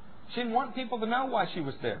 She didn't want people to know why she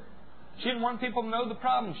was there. She didn't want people to know the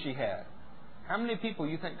problem she had. How many people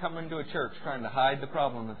you think come into a church trying to hide the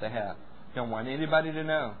problem that they have? Don't want anybody to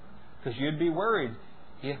know. Because you'd be worried,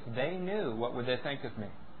 if they knew, what would they think of me?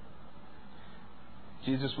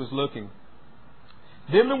 Jesus was looking.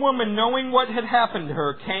 Then the woman, knowing what had happened to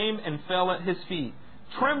her, came and fell at His feet,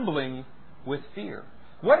 trembling with fear.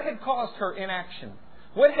 What had caused her inaction?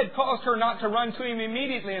 What had caused her not to run to Him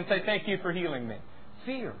immediately and say, thank you for healing me?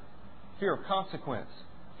 Fear. Fear of consequence.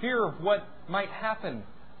 Fear of what might happen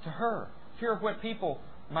to her. Fear of what people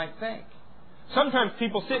might think. Sometimes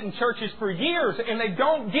people sit in churches for years and they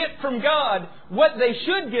don't get from God what they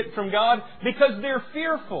should get from God because they're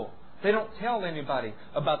fearful. They don't tell anybody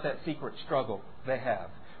about that secret struggle they have.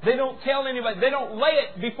 They don't tell anybody. They don't lay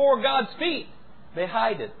it before God's feet. They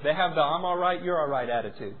hide it. They have the I'm all right, you're all right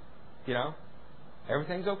attitude. You know?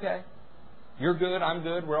 Everything's okay. You're good, I'm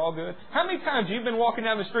good, we're all good. How many times you've been walking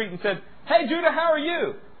down the street and said, hey Judah, how are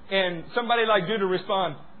you? And somebody like Judah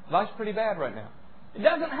responds, life's pretty bad right now. It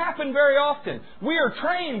doesn't happen very often. We are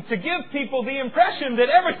trained to give people the impression that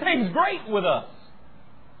everything's great with us.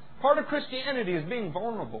 Part of Christianity is being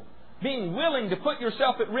vulnerable. Being willing to put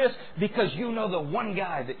yourself at risk because you know the one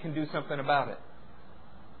guy that can do something about it.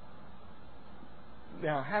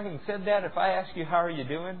 Now, having said that, if I ask you, how are you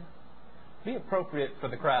doing? Be appropriate for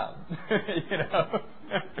the crowd. You know?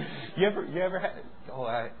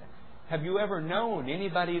 Have you ever known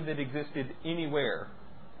anybody that existed anywhere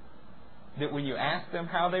that when you asked them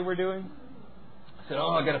how they were doing, said,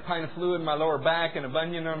 oh, I got a pint of flu in my lower back and a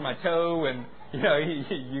bunion on my toe, and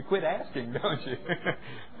you quit asking, don't you?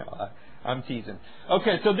 No, I'm teasing.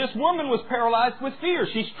 Okay, so this woman was paralyzed with fear.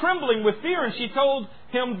 She's trembling with fear, and she told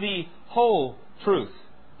him the whole truth.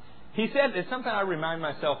 He said, it's something I remind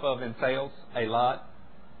myself of in sales a lot.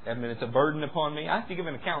 I mean, it's a burden upon me. I have to give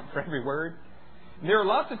an account for every word. There are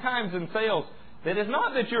lots of times in sales that it's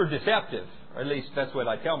not that you're deceptive, or at least that's what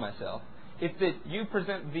I tell myself. It's that you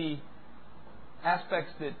present the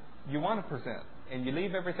aspects that you want to present, and you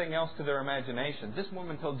leave everything else to their imagination. This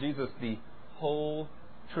woman told Jesus the whole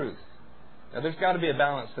truth. Now, there's got to be a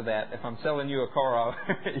balance to that. If I'm selling you a car,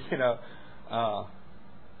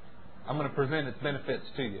 I'm going to present its benefits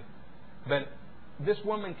to you. But this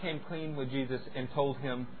woman came clean with Jesus and told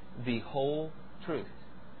Him the whole truth.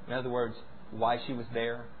 In other words, why she was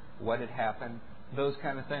there, what had happened, those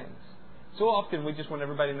kind of things. So often we just want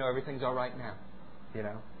everybody to know everything's all right now. You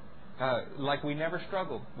know? Like we never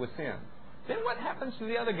struggled with sin. Then what happens to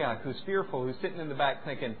the other guy who's fearful, who's sitting in the back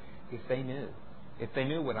thinking, if they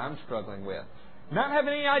knew what I'm struggling with. Not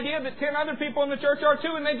having any idea that 10 other people in the church are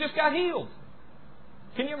too and they just got healed.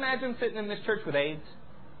 Can you imagine sitting in this church with AIDS?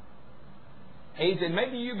 AIDS, and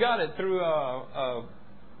maybe you got it through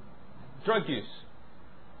drug use.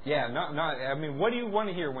 Yeah, I mean, what do you want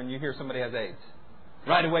to hear when you hear somebody has AIDS?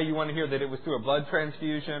 Right away you want to hear that it was through a blood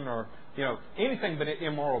transfusion or, anything but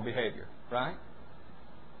immoral behavior, right?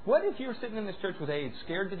 What if you were sitting in this church with AIDS,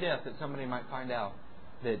 scared to death that somebody might find out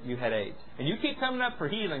that you had AIDS? And you keep coming up for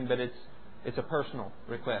healing, but it's a personal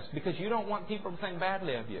request because you don't want people to think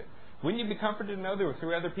badly of you. Wouldn't you be comforted to know there were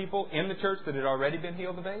 3 other people in the church that had already been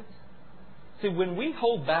healed of AIDS? See, when we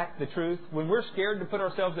hold back the truth, when we're scared to put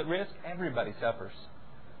ourselves at risk, everybody suffers.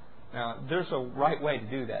 Now, there's a right way to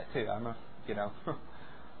do that too. I'm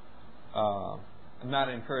not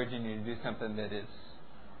encouraging you to do something that is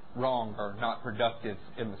wrong or not productive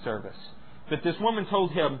in the service. But this woman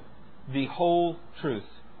told him the whole truth.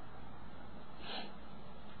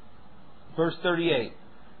 Verse 38.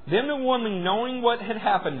 Then the woman, knowing what had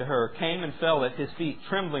happened to her, came and fell at His feet,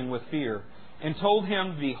 trembling with fear, and told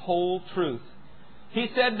Him the whole truth. He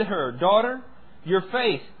said to her, daughter, your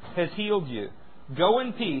faith has healed you. Go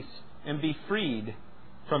in peace and be freed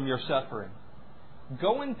from your suffering.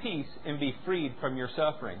 Go in peace and be freed from your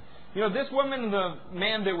suffering. This woman and the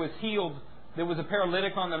man that was healed, that was a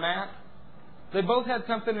paralytic on the mat, they both had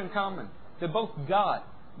something in common. They both got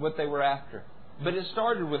what they were after. But it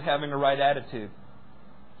started with having a right attitude.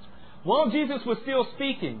 While Jesus was still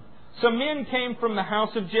speaking, some men came from the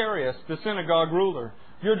house of Jairus, the synagogue ruler.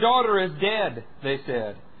 Your daughter is dead, they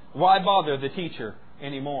said. Why bother the teacher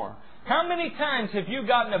anymore? How many times have you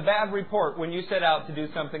gotten a bad report when you set out to do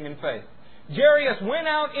something in faith? Jairus went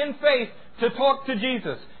out in faith to talk to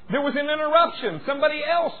Jesus. There was an interruption. Somebody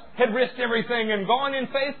else had risked everything and gone in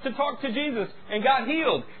faith to talk to Jesus and got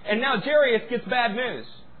healed. And now Jairus gets bad news.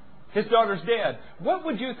 His daughter's dead. What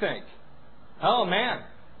would you think? Oh man,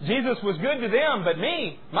 Jesus was good to them, but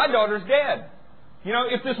me, my daughter's dead. You know,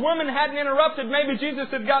 if this woman hadn't interrupted, maybe Jesus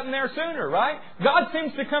had gotten there sooner, right? God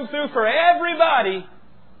seems to come through for everybody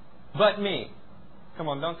but me. Come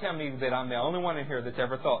on, don't tell me that I'm the only one in here that's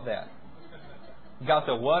ever thought that. Got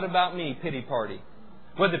the what about me pity party.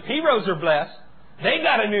 Well, the Piros are blessed. They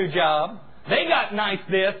got a new job. They got nice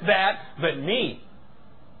this, that, but me,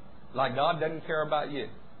 like God doesn't care about you.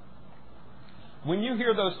 When you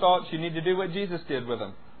hear those thoughts, you need to do what Jesus did with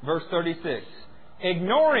them. Verse 36.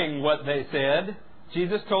 Ignoring what they said,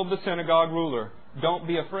 Jesus told the synagogue ruler, don't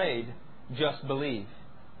be afraid, just believe.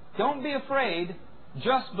 Don't be afraid,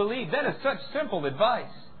 just believe. That is such simple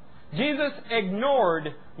advice. Jesus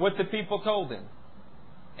ignored what the people told him.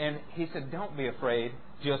 And He said, don't be afraid,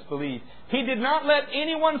 just believe. He did not let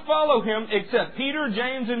anyone follow Him except Peter,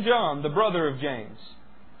 James, and John, the brother of James.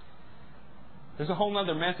 There's a whole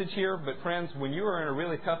other message here, but friends, when you are in a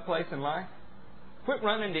really tough place in life, quit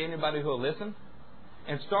running to anybody who will listen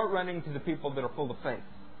and start running to the people that are full of faith.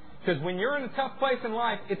 Because when you're in a tough place in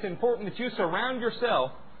life, it's important that you surround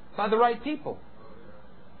yourself by the right people.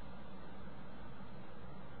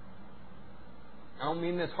 I don't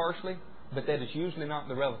mean this harshly, but that is usually not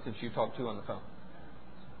the relatives you talk to on the phone.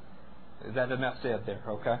 Is that enough said there,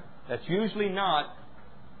 okay? That's usually not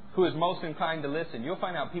who is most inclined to listen. You'll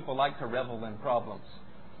find out people like to revel in problems.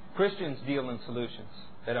 Christians deal in solutions.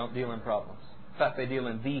 They don't deal in problems. In fact, they deal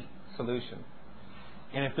in the solution.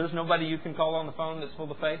 And if there's nobody you can call on the phone that's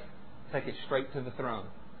full of faith, take it straight to the throne.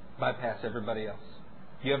 Bypass everybody else.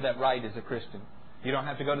 You have that right as a Christian. You don't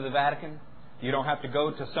have to go to the Vatican. You don't have to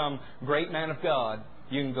go to some great man of God.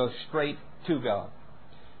 You can go straight to God.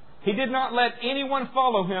 He did not let anyone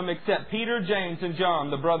follow Him except Peter, James, and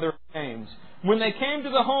John, the brother of James. When they came to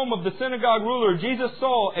the home of the synagogue ruler, Jesus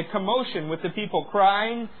saw a commotion with the people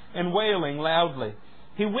crying and wailing loudly.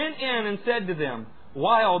 He went in and said to them,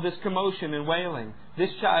 why all this commotion and wailing? This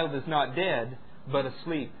child is not dead, but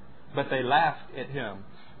asleep. But they laughed at Him.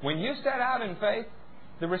 When you set out in faith,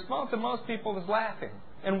 the response of most people is laughing.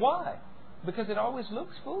 And why? Because it always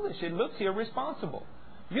looks foolish. It looks irresponsible.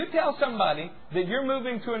 You tell somebody that you're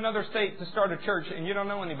moving to another state to start a church and you don't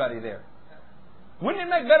know anybody there. Wouldn't it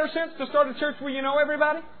make better sense to start a church where you know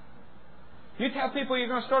everybody? You tell people you're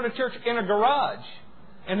going to start a church in a garage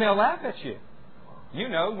and they'll laugh at you. You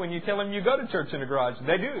know, when you tell them you go to church in a garage,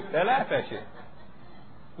 they do. They laugh at you.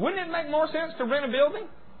 Wouldn't it make more sense to rent a building?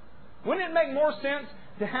 Wouldn't it make more sense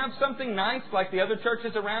to have something nice like the other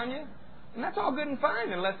churches around you? And that's all good and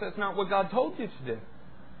fine unless that's not what God told you to do.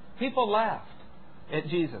 People laughed at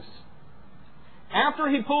Jesus. After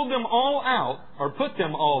He pulled them all out, or put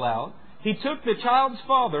them all out, He took the child's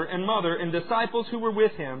father and mother and disciples who were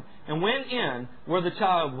with Him and went in where the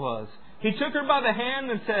child was. He took her by the hand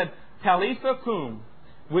and said, Talitha cum,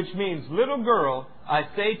 which means, little girl, I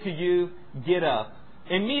say to you, get up.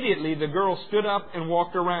 Immediately the girl stood up and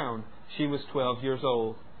walked around. She was 12 years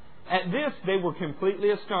old. At this they were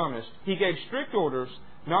completely astonished. He gave strict orders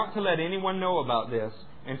not to let anyone know about this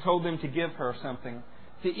and told them to give her something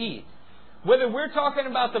to eat. Whether we're talking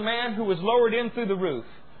about the man who was lowered in through the roof,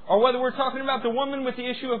 or whether we're talking about the woman with the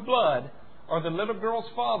issue of blood, or the little girl's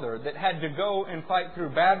father that had to go and fight through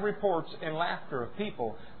bad reports and laughter of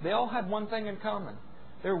people, they all had one thing in common.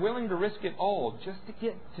 They were willing to risk it all just to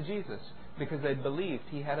get to Jesus because they believed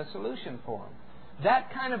He had a solution for them.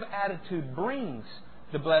 That kind of attitude brings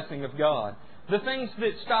the blessing of God. The things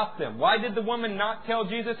that stopped them. Why did the woman not tell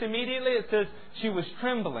Jesus immediately? It says she was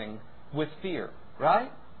trembling with fear.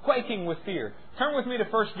 Right? Quaking with fear. Turn with me to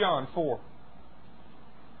 1 John 4.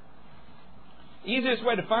 Easiest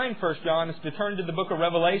way to find 1 John is to turn to the book of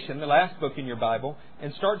Revelation, the last book in your Bible,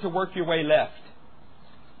 and start to work your way left.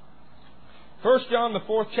 1 John, the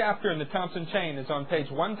 4th chapter in the Thompson Chain, is on page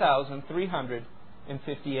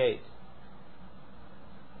 1358.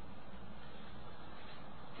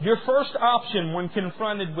 Your first option when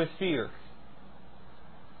confronted with fear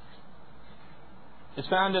is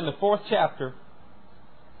found in the 4th chapter,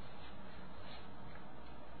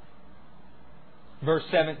 verse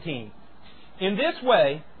 17. In this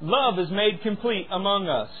way, love is made complete among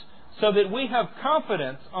us, so that we have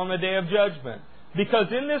confidence on the day of judgment,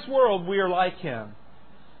 because in this world we are like Him.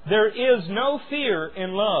 There is no fear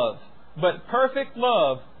in love, but perfect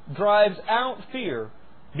love drives out fear,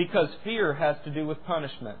 because fear has to do with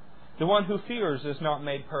punishment. The one who fears is not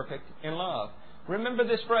made perfect in love. Remember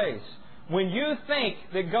this phrase. When you think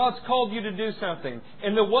that God's called you to do something,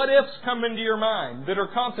 and the what-ifs come into your mind that are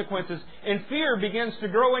consequences, and fear begins to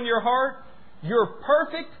grow in your heart, your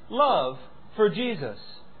perfect love for Jesus,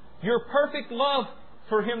 your perfect love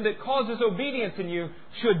for Him that causes obedience in you,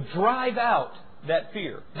 should drive out that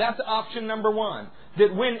fear. That's option number one.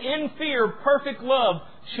 That when in fear, perfect love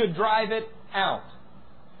should drive it out.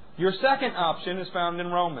 Your second option is found in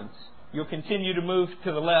Romans. You'll continue to move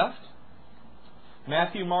to the left.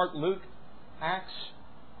 Matthew, Mark, Luke, Acts.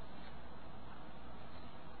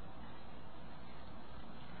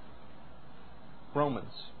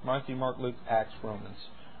 Romans. Matthew, Mark, Luke, Acts, Romans.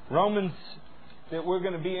 Romans that we're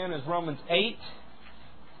going to be in is Romans 8.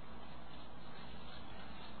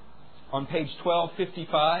 On page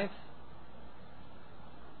 1255.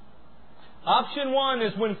 Option one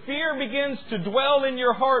is when fear begins to dwell in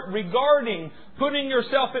your heart regarding putting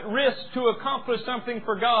yourself at risk to accomplish something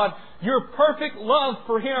for God, your perfect love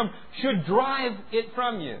for Him should drive it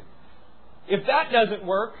from you. If that doesn't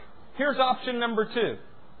work, here's option number two.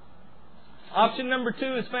 Option number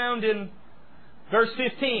two is found in verse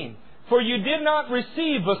 15. For you did not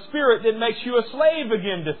receive a spirit that makes you a slave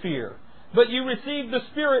again to fear, but you received the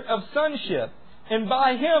spirit of sonship, and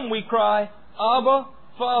by Him we cry, Abba,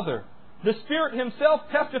 Father. The Spirit Himself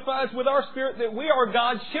testifies with our spirit that we are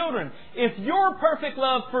God's children. If your perfect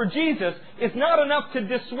love for Jesus is not enough to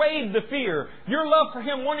dissuade the fear, your love for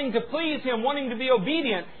Him, wanting to please Him, wanting to be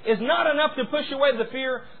obedient, is not enough to push away the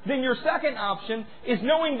fear, then your second option is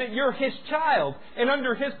knowing that you're His child and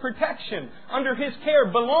under His protection, under His care,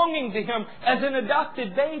 belonging to Him as an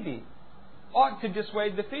adopted baby, ought to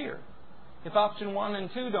dissuade the fear. If option 1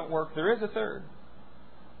 and 2 don't work, there is a third.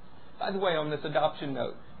 By the way, on this adoption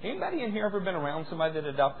note, anybody in here ever been around somebody that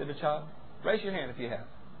adopted a child? Raise your hand if you have.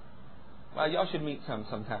 Well, y'all should meet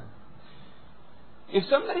sometime. If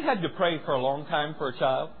somebody had to pray for a long time for a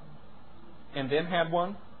child and then had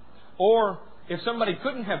one, or if somebody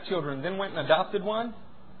couldn't have children then went and adopted one,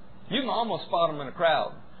 you can almost spot them in a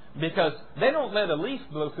crowd because they don't let a leaf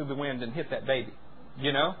blow through the wind and hit that baby.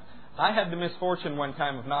 You know? I had the misfortune one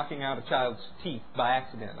time of knocking out a child's teeth by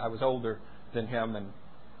accident. I was older than him and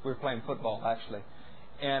we were playing football actually.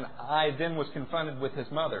 And I then was confronted with his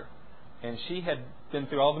mother. And she had been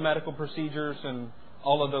through all the medical procedures and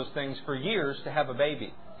all of those things for years to have a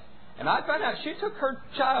baby. And I found out she took her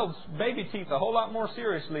child's baby teeth a whole lot more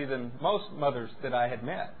seriously than most mothers that I had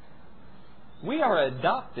met. We are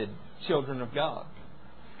adopted children of God.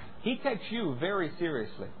 He takes you very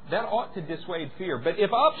seriously. That ought to dissuade fear. But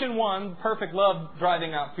if option 1, perfect love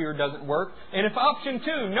driving out fear, doesn't work, and if option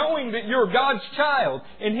 2, knowing that you're God's child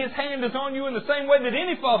and His hand is on you in the same way that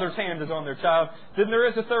any father's hand is on their child, then there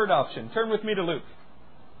is a third option. Turn with me to Luke.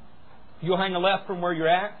 You'll hang a left from where you're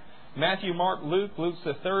at. Matthew, Mark, Luke. Luke's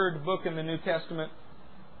the third book in the New Testament.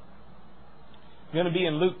 You're going to be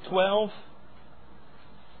in Luke 12.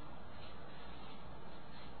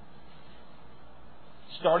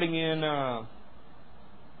 Starting in the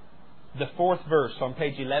 4th verse on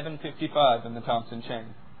page 1155 in the Thompson Chain.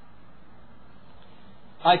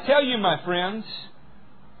 I tell you, my friends,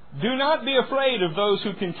 do not be afraid of those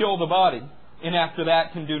who can kill the body, and after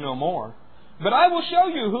that can do no more. But I will show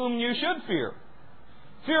you whom you should fear.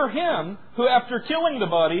 Fear Him who after killing the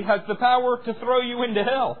body has the power to throw you into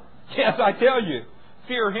hell. Yes, I tell you,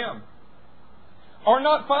 fear Him. Are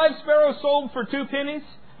not 5 sparrows sold for 2 pennies?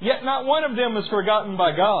 Yet not one of them is forgotten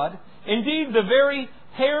by God. Indeed, the very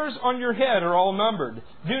hairs on your head are all numbered.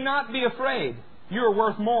 Do not be afraid. You are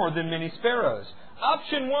worth more than many sparrows.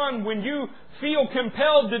 Option 1, when you feel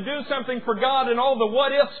compelled to do something for God and all the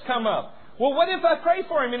what-ifs come up. Well, what if I pray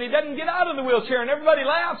for him and he doesn't get out of the wheelchair and everybody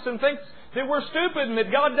laughs and thinks that we're stupid and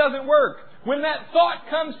that God doesn't work? When that thought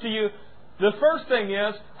comes to you, the first thing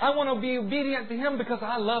is, I want to be obedient to Him because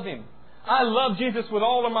I love Him. I love Jesus with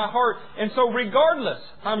all of my heart, and so regardless,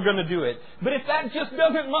 I'm going to do it. But if that just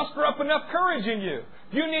doesn't muster up enough courage in you,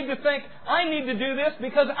 you need to think, I need to do this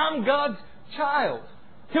because I'm God's child.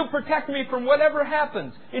 He'll protect me from whatever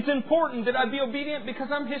happens. It's important that I be obedient because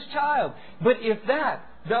I'm His child. But if that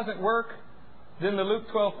doesn't work, then the Luke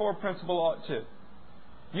 12:4 principle ought to.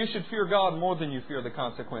 You should fear God more than you fear the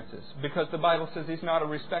consequences, because the Bible says He's not a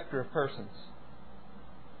respecter of persons.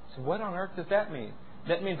 So what on earth does that mean?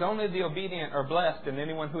 That means only the obedient are blessed, and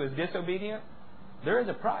anyone who is disobedient, there is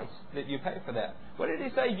a price that you pay for that. What did He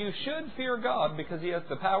say? You should fear God because He has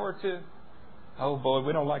the power to... Oh boy,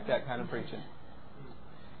 we don't like that kind of preaching.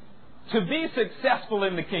 To be successful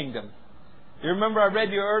in the kingdom. You remember I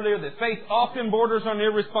read you earlier that faith often borders on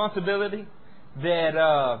irresponsibility,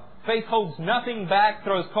 that faith holds nothing back,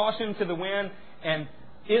 throws caution to the wind, and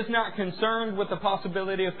is not concerned with the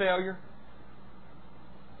possibility of failure.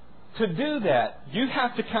 to do that, you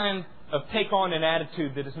have to kind of take on an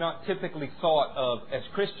attitude that is not typically thought of as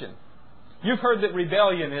Christian. You've heard that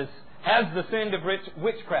rebellion has the sin of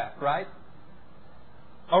witchcraft, right?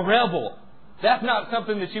 A rebel. That's not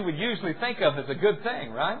something that you would usually think of as a good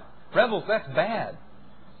thing, right? Rebels, that's bad.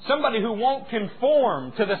 Somebody who won't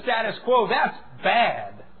conform to the status quo, that's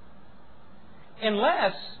bad.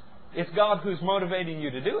 Unless it's God who's motivating you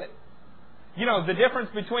to do it. You know, the difference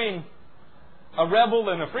between a rebel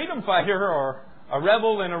and a freedom fighter, or a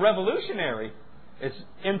rebel and a revolutionary, is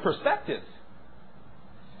in perspective.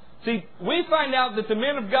 See, we find out that the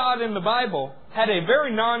men of God in the Bible had a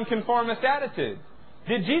very nonconformist attitude.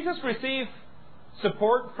 Did Jesus receive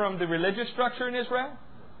support from the religious structure in Israel?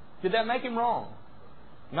 Did that make Him wrong?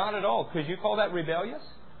 Not at all. Could you call that rebellious?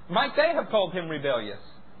 Might they have called Him rebellious?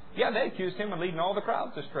 Yeah, they accused Him of leading all the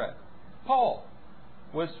crowds astray. Paul.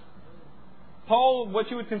 Was Paul what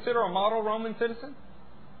you would consider a model Roman citizen?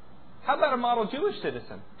 How about a model Jewish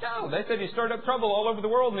citizen? No, they said he stirred up trouble all over the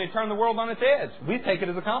world and he turned the world on its edge. We take it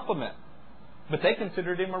as a compliment. But they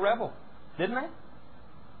considered him a rebel, didn't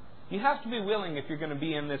they? You have to be willing, if you're going to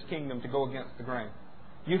be in this kingdom, to go against the grain.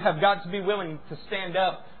 You have got to be willing to stand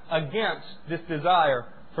up against this desire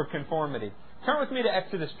for conformity. Turn with me to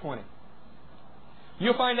Exodus 20.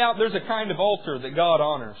 You'll find out there's a kind of altar that God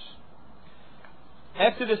honors.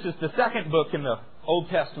 Exodus is the second book in the Old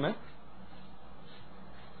Testament.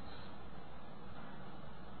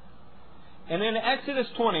 And in Exodus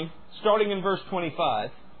 20, starting in verse 25,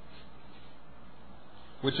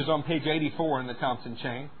 which is on page 84 in the Thompson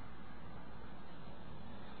chain,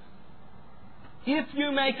 if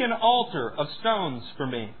you make an altar of stones for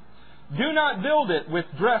me, do not build it with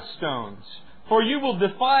dressed stones, for you will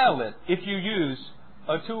defile it if you use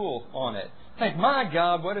a tool on it. Think, my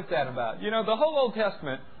God, what is that about? You know, the whole Old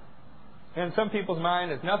Testament, in some people's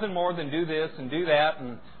mind, is nothing more than do this and do that,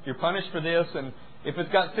 and you're punished for this, and if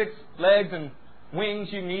it's got 6 legs and wings,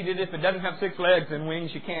 you can eat it. If it doesn't have 6 legs and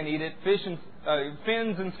wings, you can't eat it. Fish and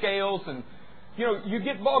fins and scales, and you know, you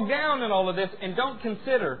get bogged down in all of this and don't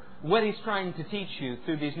consider what He's trying to teach you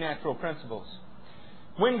through these natural principles.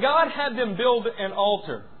 When God had them build an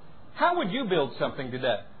altar, how would you build something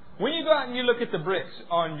today? When you go out and you look at the bricks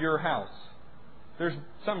on your house, there's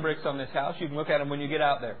some bricks on this house. You can look at them when you get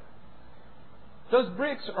out there. Those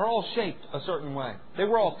bricks are all shaped a certain way. They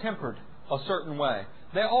were all tempered a certain way.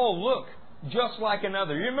 They all look just like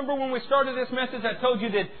another. You remember when we started this message, I told you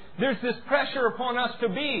that there's this pressure upon us to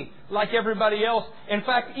be like everybody else. In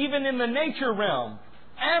fact, even in the nature realm,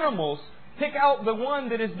 animals pick out the one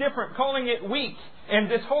that is different, calling it weak. And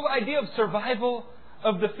this whole idea of survival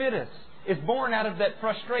of the fittest is born out of that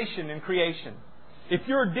frustration in creation. If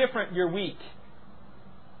you're different, you're weak.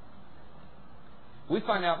 We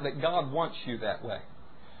find out that God wants you that way.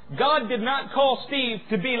 God did not call Steve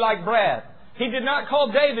to be like Brad. He did not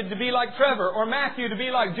call David to be like Trevor, or Matthew to be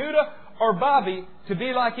like Judah, or Bobby to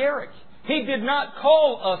be like Eric. He did not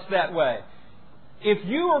call us that way. If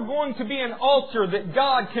you are going to be an altar that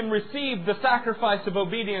God can receive the sacrifice of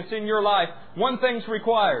obedience in your life, one thing's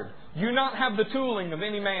required. You not have the tooling of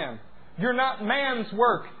any man. You're not man's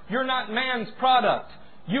work. You're not man's product.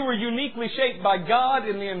 You were uniquely shaped by God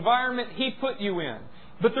in the environment He put you in.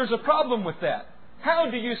 But there's a problem with that.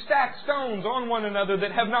 How do you stack stones on one another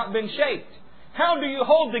that have not been shaped? How do you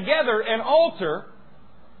hold together an altar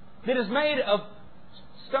that is made of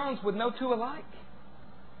stones with no two alike?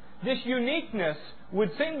 This uniqueness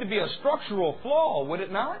would seem to be a structural flaw, would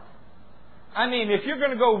it not? I mean, if you're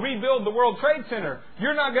going to go rebuild the World Trade Center,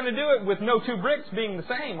 you're not going to do it with no 2 bricks being the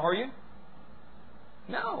same, are you?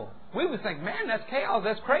 No. We would think, man, that's chaos,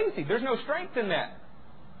 that's crazy. There's no strength in that.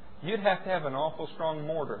 You'd have to have an awful strong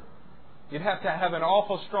mortar. You'd have to have an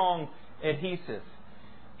awful strong adhesive.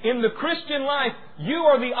 In the Christian life, you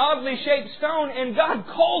are the oddly shaped stone, and God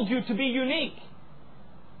called you to be unique.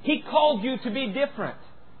 He called you to be different.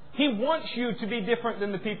 He wants you to be different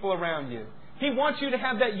than the people around you. He wants you to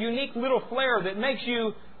have that unique little flair that makes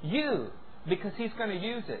you you, because He's going to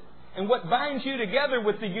use it. And what binds you together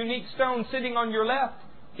with the unique stone sitting on your left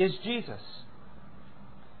is Jesus.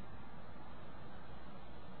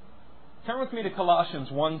 Turn with me to Colossians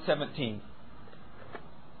 1:17.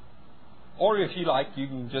 Or if you like, you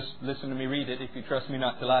can just listen to me read it if you trust me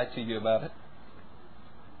not to lie to you about it.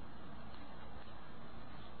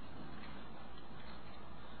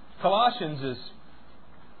 Colossians is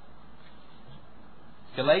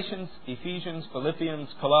Galatians, Ephesians, Philippians,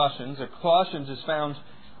 Colossians. Colossians is found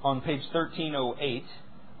on page 1308.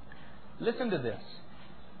 Listen to this.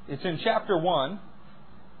 It's in chapter 1,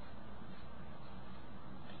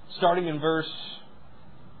 starting in verse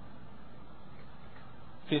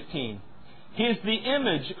 15. He is the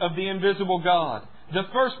image of the invisible God, the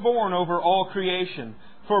firstborn over all creation.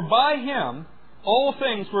 For by Him all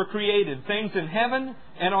things were created, things in heaven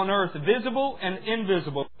and on earth, visible and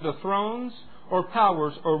invisible, the thrones or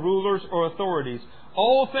powers or rulers or authorities.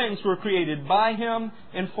 All things were created by Him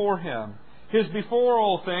and for Him. He is before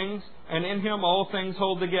all things, and in Him all things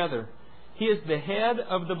hold together. He is the head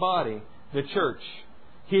of the body, the church.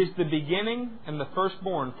 He is the beginning and the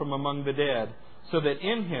firstborn from among the dead, so that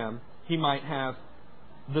in Him He might have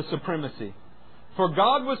the supremacy. For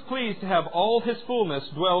God was pleased to have all His fullness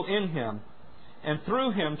dwell in Him, and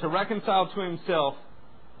through Him to reconcile to Himself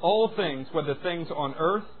all things, whether things on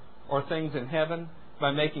earth or things in heaven,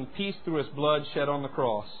 by making peace through His blood shed on the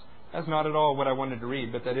cross. That's not at all what I wanted to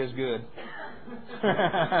read, but that is good.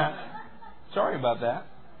 Sorry about that.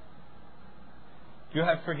 You'll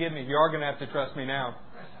have to forgive me. You are going to have to trust me now.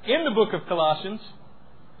 In the book of Colossians,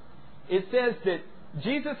 it says that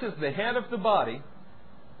Jesus is the head of the body,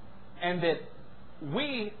 and that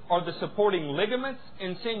we are the supporting ligaments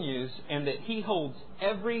and sinews, and that He holds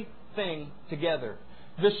everything together.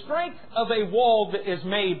 The strength of a wall that is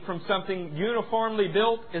made from something uniformly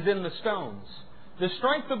built is in the stones. The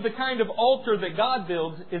strength of the kind of altar that God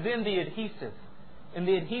builds is in the adhesive. And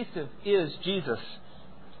the adhesive is Jesus.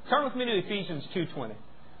 Turn with me to Ephesians 2:20.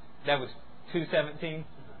 That was 2:17,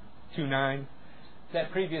 2:9.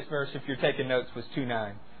 That previous verse, if you're taking notes, was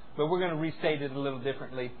 2:9. But we're going to restate it a little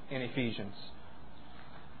differently in Ephesians.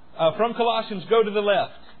 From Colossians, go to the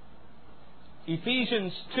left.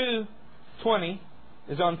 Ephesians 2:20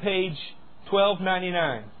 is on page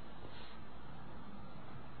 1299.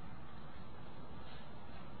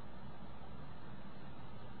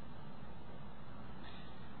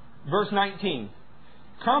 Verse 19.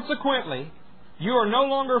 Consequently, you are no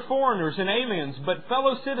longer foreigners and aliens, but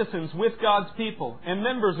fellow citizens with God's people and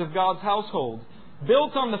members of God's household,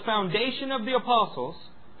 built on the foundation of the apostles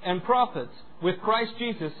and prophets, with Christ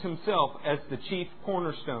Jesus Himself as the chief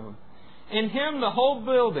cornerstone. In Him the whole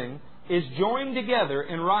building is joined together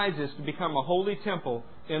and rises to become a holy temple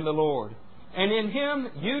in the Lord. And in Him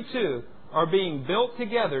you too are being built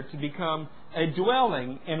together to become a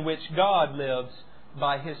dwelling in which God lives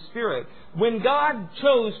by His Spirit. When God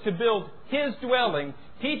chose to build His dwelling,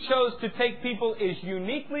 He chose to take people as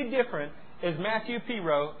uniquely different as Matthew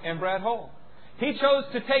Piro and Brad Hall. He chose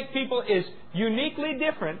to take people as uniquely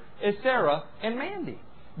different as Sarah and Mandy.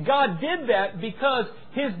 God did that because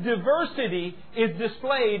His diversity is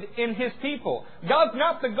displayed in His people. God's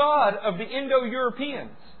not the God of the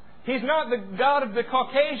Indo-Europeans. He's not the God of the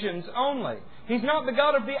Caucasians only. He's not the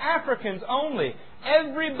God of the Africans only.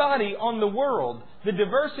 Everybody on the world, the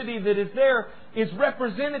diversity that is there, is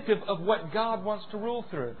representative of what God wants to rule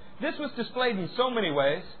through. This was displayed in so many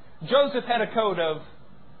ways. Joseph had a coat of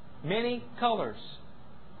many colors.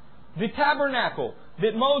 The tabernacle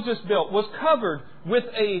that Moses built was covered with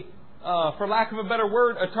for lack of a better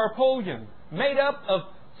word, a tarpaulin made up of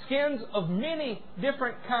skins of many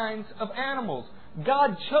different kinds of animals.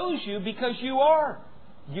 God chose you because you are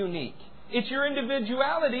unique. It's your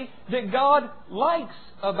individuality that God likes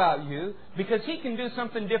about you, because He can do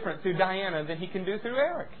something different through Diana than He can do through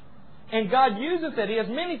Eric. And God uses that. He has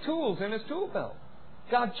many tools in His tool belt.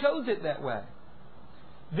 God chose it that way.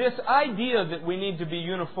 This idea that we need to be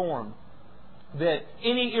uniform, that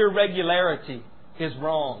any irregularity is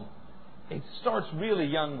wrong, it starts really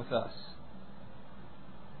young with us.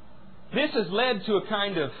 This has led to a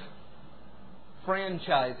kind of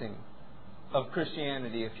franchising of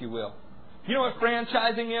Christianity, if you will. You know what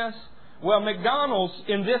franchising is? Well, McDonald's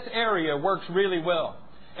in this area works really well.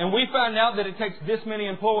 And we found out that it takes this many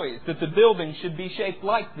employees, that the building should be shaped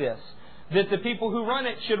like this, that the people who run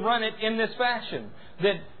it should run it in this fashion,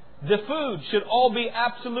 that the food should all be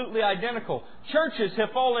absolutely identical. Churches have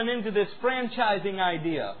fallen into this franchising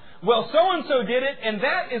idea. Well, so-and-so did it, and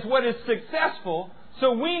that is what is successful,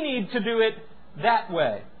 so we need to do it that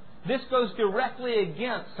way. This goes directly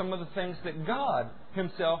against some of the things that God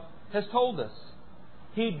Himself has told us.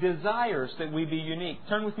 He desires that we be unique.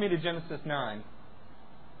 Turn with me to Genesis 9.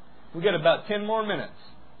 We've got about 10 more minutes.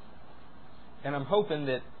 And I'm hoping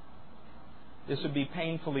that this would be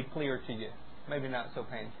painfully clear to you. Maybe not so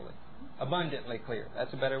painfully. Abundantly clear.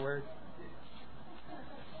 That's a better word.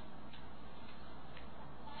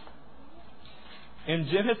 In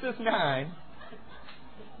Genesis 9,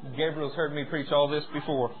 Gabriel's heard me preach all this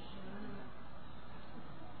before.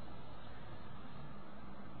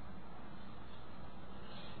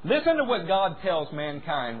 Listen to what God tells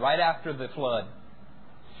mankind right after the flood.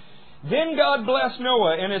 Then God blessed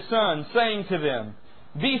Noah and his sons, saying to them,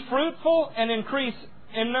 "Be fruitful and increase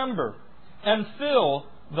in number, and fill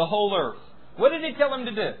the whole earth." What did He tell them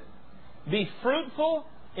to do? Be fruitful,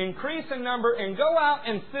 increase in number, and go out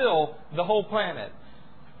and fill the whole planet.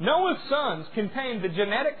 Noah's sons contained the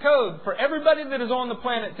genetic code for everybody that is on the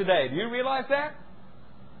planet today. Do you realize that?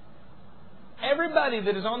 Everybody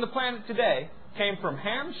that is on the planet today came from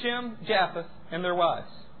Ham, Shem, Japheth, and their wives.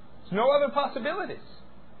 There's no other possibilities.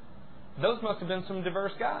 Those must have been some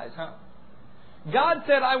diverse guys, huh? God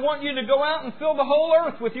said, I want you to go out and fill the whole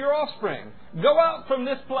earth with your offspring. Go out from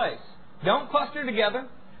this place. Don't cluster together.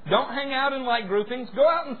 Don't hang out in like groupings. Go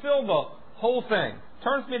out and fill the whole thing.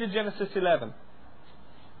 Turn with me to Genesis 11.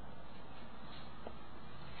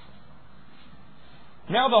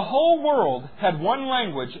 Now the whole world had one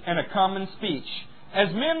language and a common speech. As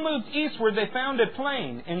men moved eastward, they found a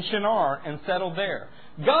plain in Shinar and settled there.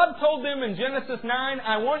 God told them in Genesis 9,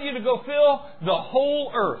 I want you to go fill the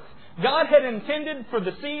whole earth. God had intended for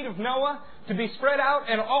the seed of Noah to be spread out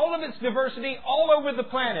in all of its diversity all over the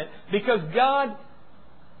planet because God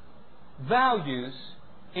values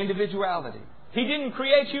individuality. He didn't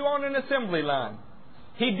create you on an assembly line.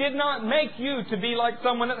 He did not make you to be like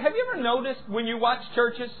someone else. Have you ever noticed when you watch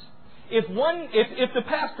churches, if the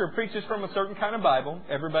pastor preaches from a certain kind of Bible,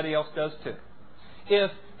 everybody else does too.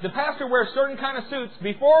 If the pastor wears certain kind of suits,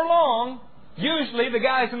 before long, usually the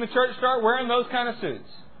guys in the church start wearing those kind of suits.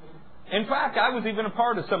 In fact, I was even a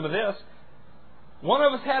part of some of this. One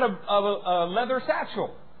of us had a leather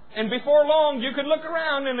satchel. And before long, you could look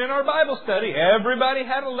around, and in our Bible study, everybody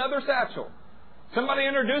had a leather satchel. Somebody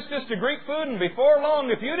introduced us to Greek food, and before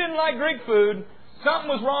long, if you didn't like Greek food, something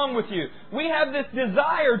was wrong with you. We have this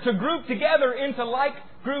desire to group together into like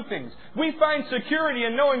groupings. We find security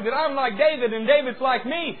in knowing that I'm like David, and David's like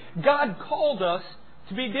me. God called us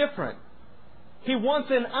to be different. He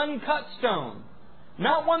wants an uncut stone.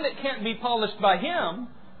 Not one that can't be polished by Him,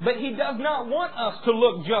 but He does not want us to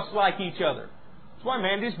look just like each other. That's why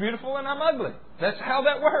Mandy's beautiful and I'm ugly. That's how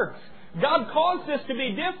that works. God caused us to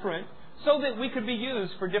be different so that we could be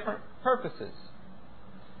used for different purposes.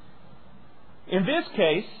 In this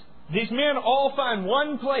case, these men all find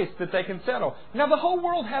one place that they can settle. Now, the whole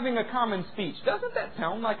world having a common speech, doesn't that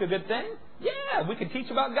sound like a good thing? Yeah, we could teach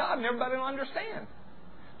about God and everybody will understand.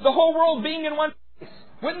 The whole world being in one place,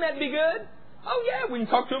 wouldn't that be good? Oh yeah, we can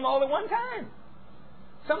talk to them all at one time.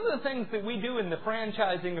 Some of the things that we do in the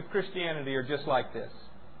franchising of Christianity are just like this.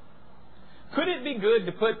 Could it be good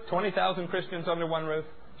to put 20,000 Christians under one roof?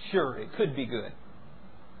 Sure, it could be good.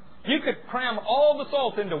 You could cram all the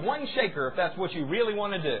salt into one shaker if that's what you really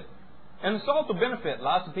want to do. And the salt will benefit.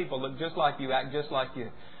 Lots of people look just like you, act just like you.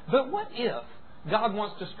 But what if God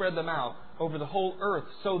wants to spread them out over the whole earth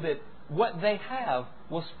so that what they have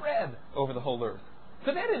will spread over the whole earth?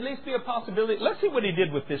 Could that at least be a possibility? Let's see what He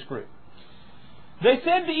did with this group. They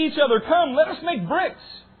said to each other, come, let us make bricks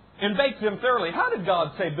and bake them thoroughly. How did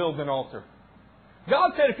God say build an altar?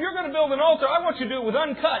 God said, if you're going to build an altar, I want you to do it with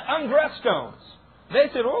uncut, undressed stones. They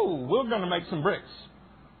said, oh, we're going to make some bricks.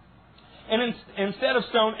 And instead of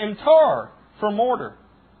stone, and tar for mortar.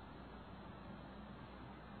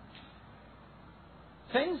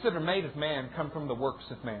 Things that are made of man come from the works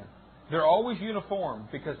of man. They're always uniform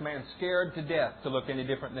because man's scared to death to look any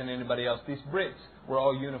different than anybody else. These bricks were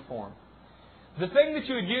all uniform. The thing that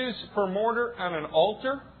you would use for mortar on an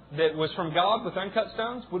altar that was from God with uncut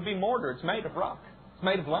stones would be mortar. It's made of rock. It's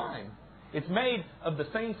made of lime. It's made of the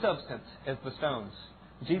same substance as the stones.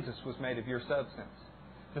 Jesus was made of your substance.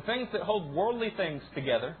 The things that hold worldly things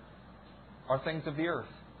together are things of the earth.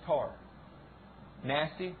 Tar.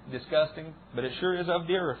 Nasty, disgusting, but it sure is of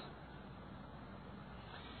the earth.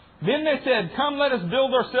 Then they said, come, let us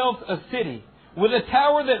build ourselves a city with a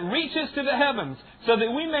tower that reaches to the heavens, so that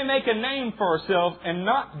we may make a name for ourselves and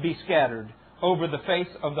not be scattered over the face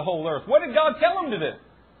of the whole earth. What did God tell them to do?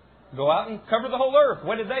 Go out and cover the whole earth.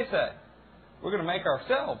 What did they say? We're going to make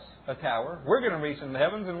ourselves a tower. We're going to reach in the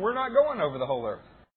heavens, and we're not going over the whole earth.